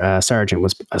Garda sergeant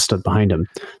was stood behind him.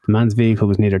 The man's vehicle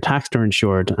was neither taxed or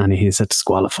insured, and he is a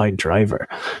disqualified driver.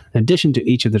 In addition to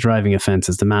each of the driving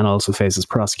offences, the man also faces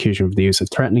prosecution for the use of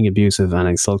threatening, abusive, and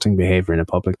insulting behaviour in a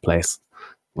public place.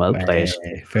 Well played.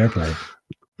 Fair play.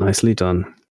 Nicely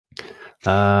done.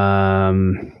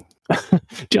 John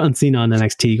Cena on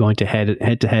NXT going to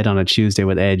head to head on a Tuesday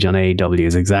with Edge on AEW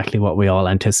is exactly what we all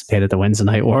anticipated the Wednesday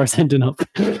Night Wars ending up.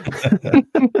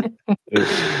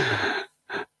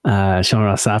 Sean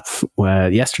Ross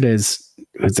Sapp, yesterday's,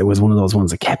 it was one of those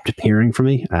ones that kept appearing for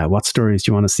me. What stories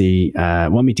do you want to see?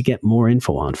 Want me to get more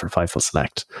info on for Fightful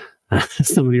Select?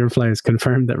 Some of your replies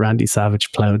confirmed that Randy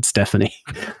Savage plowed Stephanie.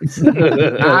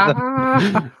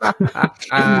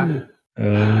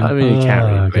 I mean, you can't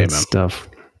really blame him. Stuff.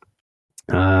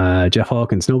 Jeff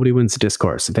Hawkins, nobody wins the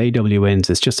discourse. If AEW wins,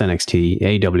 it's just NXT.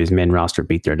 AEW's main roster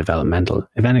beat their developmental.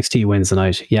 If NXT wins the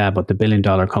night, yeah, but the $1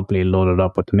 billion company loaded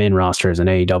up with the main rosters and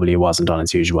AEW wasn't on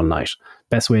its usual night.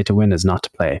 Best way to win is not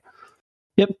to play.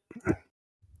 Yep.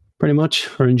 Pretty much.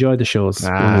 Or enjoy the shows.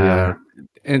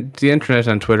 And the internet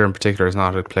and Twitter in particular is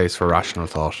not a place for rational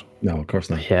thought. No, of course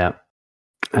not. Yeah.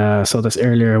 Saw this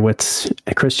earlier with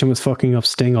Christian was fucking up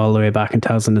Sting all the way back in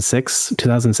 2006,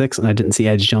 and I didn't see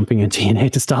Edge jumping in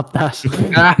TNA to stop that.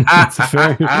 That's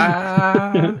fair.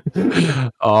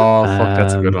 Oh, fuck,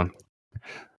 that's a good one.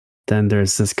 Then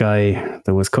there's this guy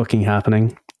that was cooking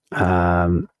happening.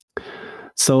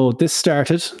 So this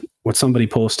started with somebody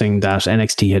posting that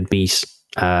NXT had beat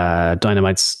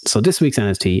Dynamite's. So this week's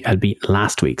NXT had beat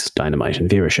last week's Dynamite in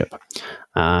viewership.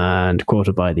 And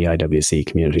quoted by the IWC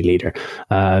community leader,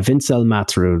 Vince L.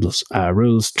 Matt's rules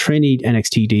trainee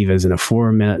NXT divas in a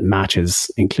 4-minute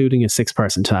matches, including a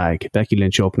 6-person tag, Becky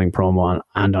Lynch opening promo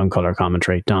and on color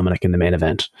commentary, Dominic in the main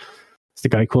event. The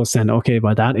guy quotes then, okay,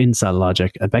 by that incel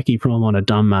logic, a Becky promo and a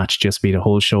Dom match just beat a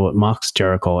whole show at Mox,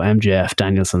 Jericho, MJF,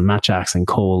 Danielson, Matt Jackson,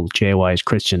 Cole, Jay White,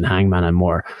 Christian, Hangman, and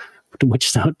more.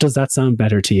 Which does that sound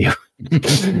better to you?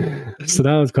 So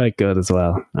that was quite good as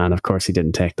well. And of course, he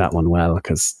didn't take that one well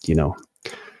because, you know.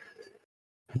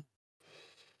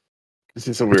 This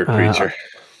is a weird creature.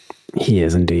 He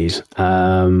is indeed.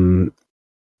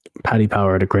 Paddy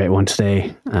Power had a great one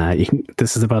today.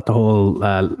 This is about the whole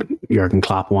Jurgen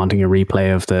Klopp wanting a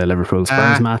replay of the Liverpool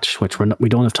Spurs match, which we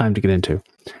don't have time to get into.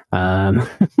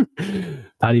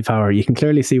 Paddy Power, you can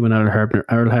clearly see when Earl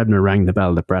Hebner rang the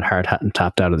bell that Bret Hart hadn't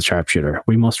tapped out of the sharpshooter.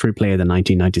 We must replay the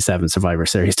 1997 Survivor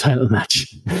Series title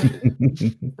match.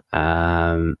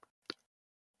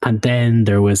 And then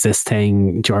there was this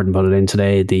thing, Jordan put it in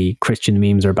today, the Christian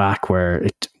memes are back, where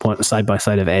it went side by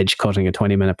side of Edge cutting a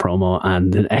 20-minute promo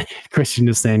and Christian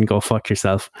is saying, go fuck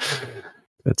yourself.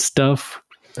 Good stuff.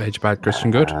 Edge bad,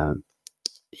 Christian good.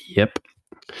 Yep.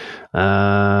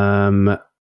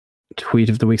 Tweet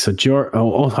of the week. So,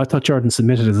 I thought Jordan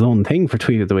submitted his own thing for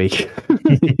tweet of the week.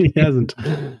 He hasn't.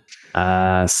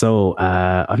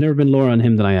 I've never been lower on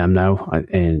him than I am now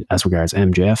as regards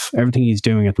MJF. Everything he's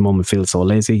doing at the moment feels so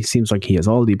lazy. Seems like he has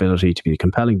all the ability to be a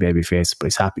compelling babyface, but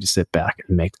he's happy to sit back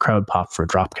and make the crowd pop for a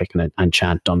drop kick and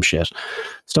chant dumb shit.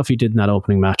 Stuff he did in that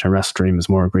opening match on Wrestle Dream is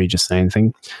more egregious than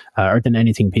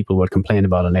anything people would complain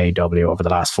about in AEW over the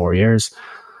last 4 years.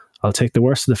 I'll take the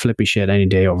worst of the flippy shit any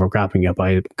day over grabbing a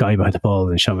guy by the ball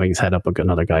and shoving his head up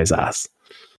another guy's ass.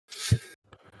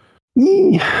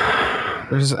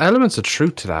 There's elements of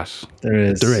truth to that. There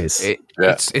is.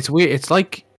 It's weird. It's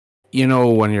like, you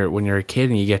know, when you're a kid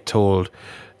and you get told,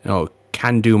 you know,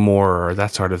 can do more or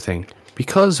that sort of thing.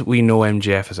 Because we know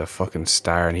MJF is a fucking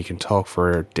star and he can talk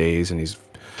for days and he's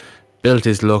built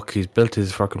his look, he's built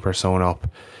his fucking persona up.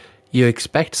 You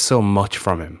expect so much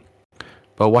from him.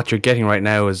 But what you're getting right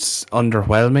now is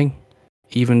underwhelming.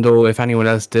 Even though if anyone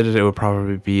else did it, it would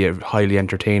probably be highly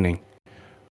entertaining.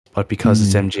 But because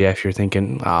it's MJF, you're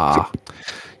thinking, come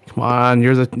on,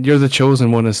 you're the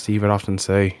chosen one, as Steve would often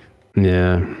say.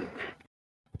 Yeah.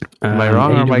 Am I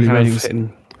wrong, or am I kind of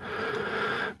hitting?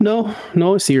 No,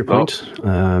 I see your point.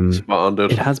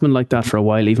 It has been like that for a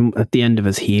while, even at the end of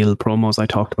his heel promos. I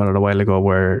talked about it a while ago,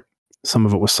 where some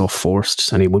of it was so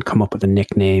forced, and he would come up with the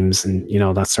nicknames and, you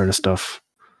know, that sort of stuff.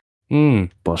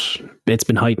 But it's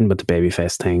been heightened with the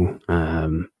babyface thing.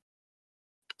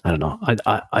 I don't know.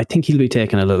 I think he'll be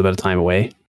taking a little bit of time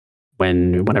away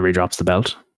whenever he drops the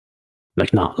belt.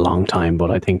 Like, not a long time, but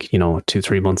I think,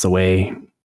 2-3 months away.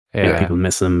 Yeah. People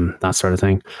miss him, that sort of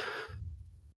thing.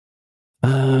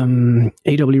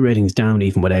 AEW ratings down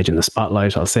even with Edge in the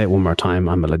spotlight. I'll say it one more time.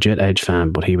 I'm a legit Edge fan,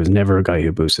 but he was never a guy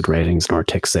who boosted ratings nor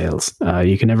tick sales.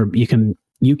 You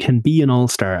can be an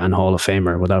all-star and Hall of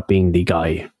Famer without being the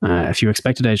guy. If you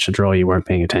expected Edge to draw, you weren't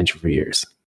paying attention for years.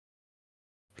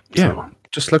 Yeah. So,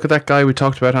 just look at that guy we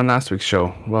talked about on last week's show.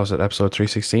 What was it, episode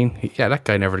 316? That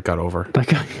guy never got over. That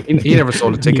guy, he never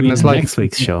sold a ticket in his life. Next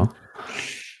week's show.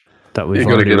 That we've You're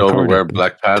going to get over wearing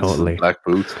black pants, totally. Black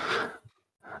boots.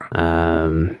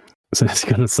 So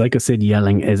it's like I said,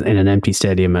 yelling is in an empty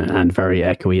stadium and very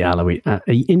echoey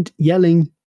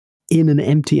yelling in an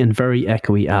empty and very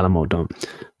echoey Alamo. Don't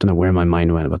know where my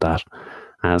mind went about that.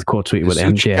 As quote tweet with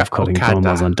MJF cutting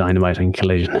promos on Dynamite and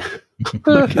Collision.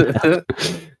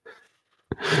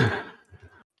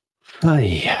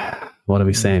 What are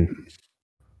we saying?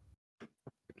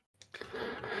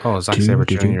 Oh, Zack Sabre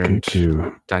Jr. and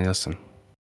Danielson.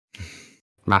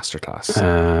 Masterclass.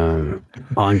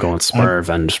 I'm going Swerve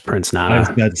and Prince Nana. I was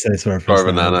about to say Swerve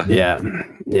and Nana.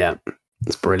 Yeah,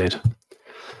 it's brilliant.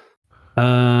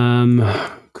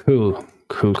 Cool.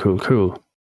 Cool.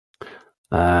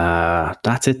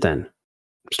 That's it then.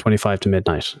 It's 25 to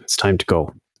midnight. It's time to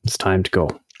go.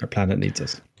 Our planet needs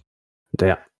us.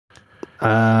 Yeah.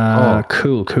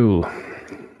 Cool.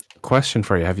 Question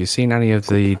for you: have you seen any of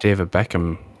the David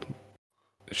Beckham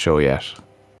show yet?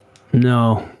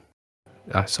 No.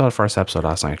 I saw the first episode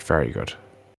last night. Very good.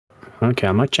 Okay,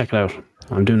 I might check it out.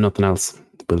 I'm doing nothing else.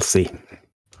 We'll see.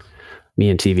 Me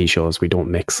and TV shows, we don't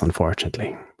mix,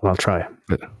 unfortunately. But I'll try.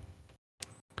 Dude,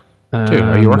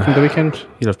 are you working the weekend?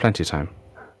 You'll have plenty of time.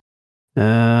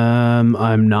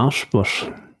 I'm not, but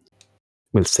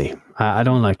we'll see. I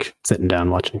don't like sitting down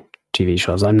watching TV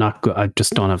shows. I'm not good. I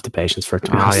just don't have the patience for it.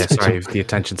 To be honest. Yeah, sorry. The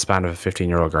attention span of a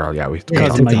 15-year-old girl. Yeah,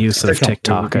 because of my use of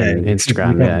TikTok and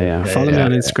Instagram. Yeah. Follow me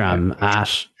on Instagram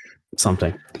at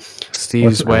something.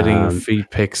 Steve's Wedding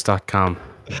feedpics.com.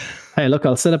 Hey, look,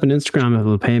 I'll set up an Instagram if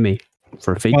it'll pay me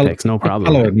for feed pics. No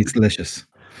problem. Follow him. He's delicious.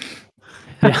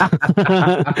 Yeah.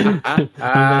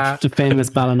 I'm the famous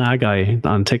Ballina guy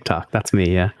on TikTok. That's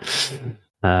me, yeah.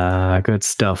 Good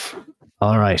stuff.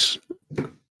 All right.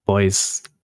 Boys,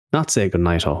 not say good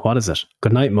night, what is it?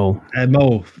 Good night, Mo.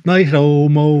 Mo. Night, Mo.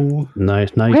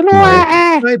 Night, Mo.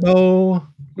 Night, Mo.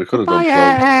 We could have done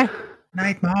plugs.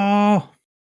 Night, Mo.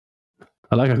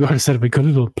 I could have said we could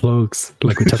have done plugs,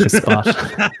 like we took a spot.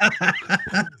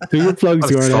 Do your plugs,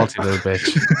 Gordon. Salty little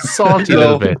bitch. Salty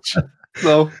little bitch.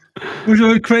 No.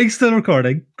 Craig's still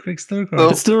recording. No.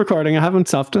 It's still recording. I haven't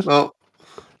stopped it. No.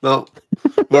 We're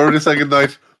already saying good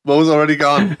night. Mo's already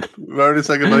gone. We're already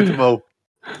saying good night to Mo.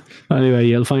 Anyway,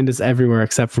 you'll find us everywhere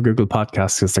except for Google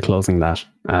Podcasts because they're closing that,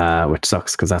 which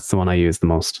sucks because that's the one I use the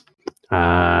most.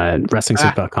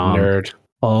 WrestlingSoup.com. Nerd.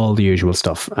 All the usual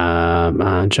stuff.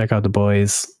 And check out the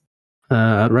boys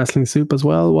at Wrestling Soup as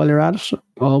well while you're at it.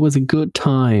 Always a good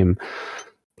time.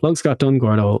 Plugs got done,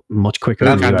 Gordo, much quicker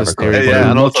than you ever could.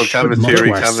 And also Canvas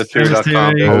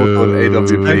Theory.com.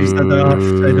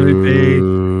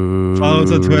 AWP. Follow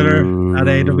us on Twitter at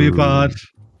AWPod.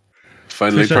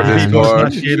 Finally for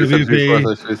Discord.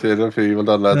 Well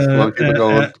done, lads. Come on, keep it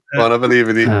going. Come on, I believe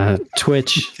in you.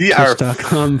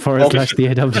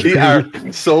 Twitch.com/the We are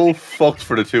so fucked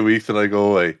for the 2 weeks that I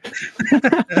go away.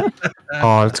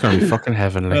 Oh, it's going to be fucking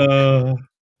heavenly.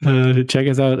 Check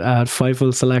us out at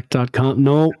FightfulSelect.com.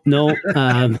 No.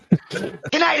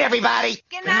 Good night, everybody.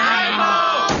 Good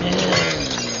night, Mo.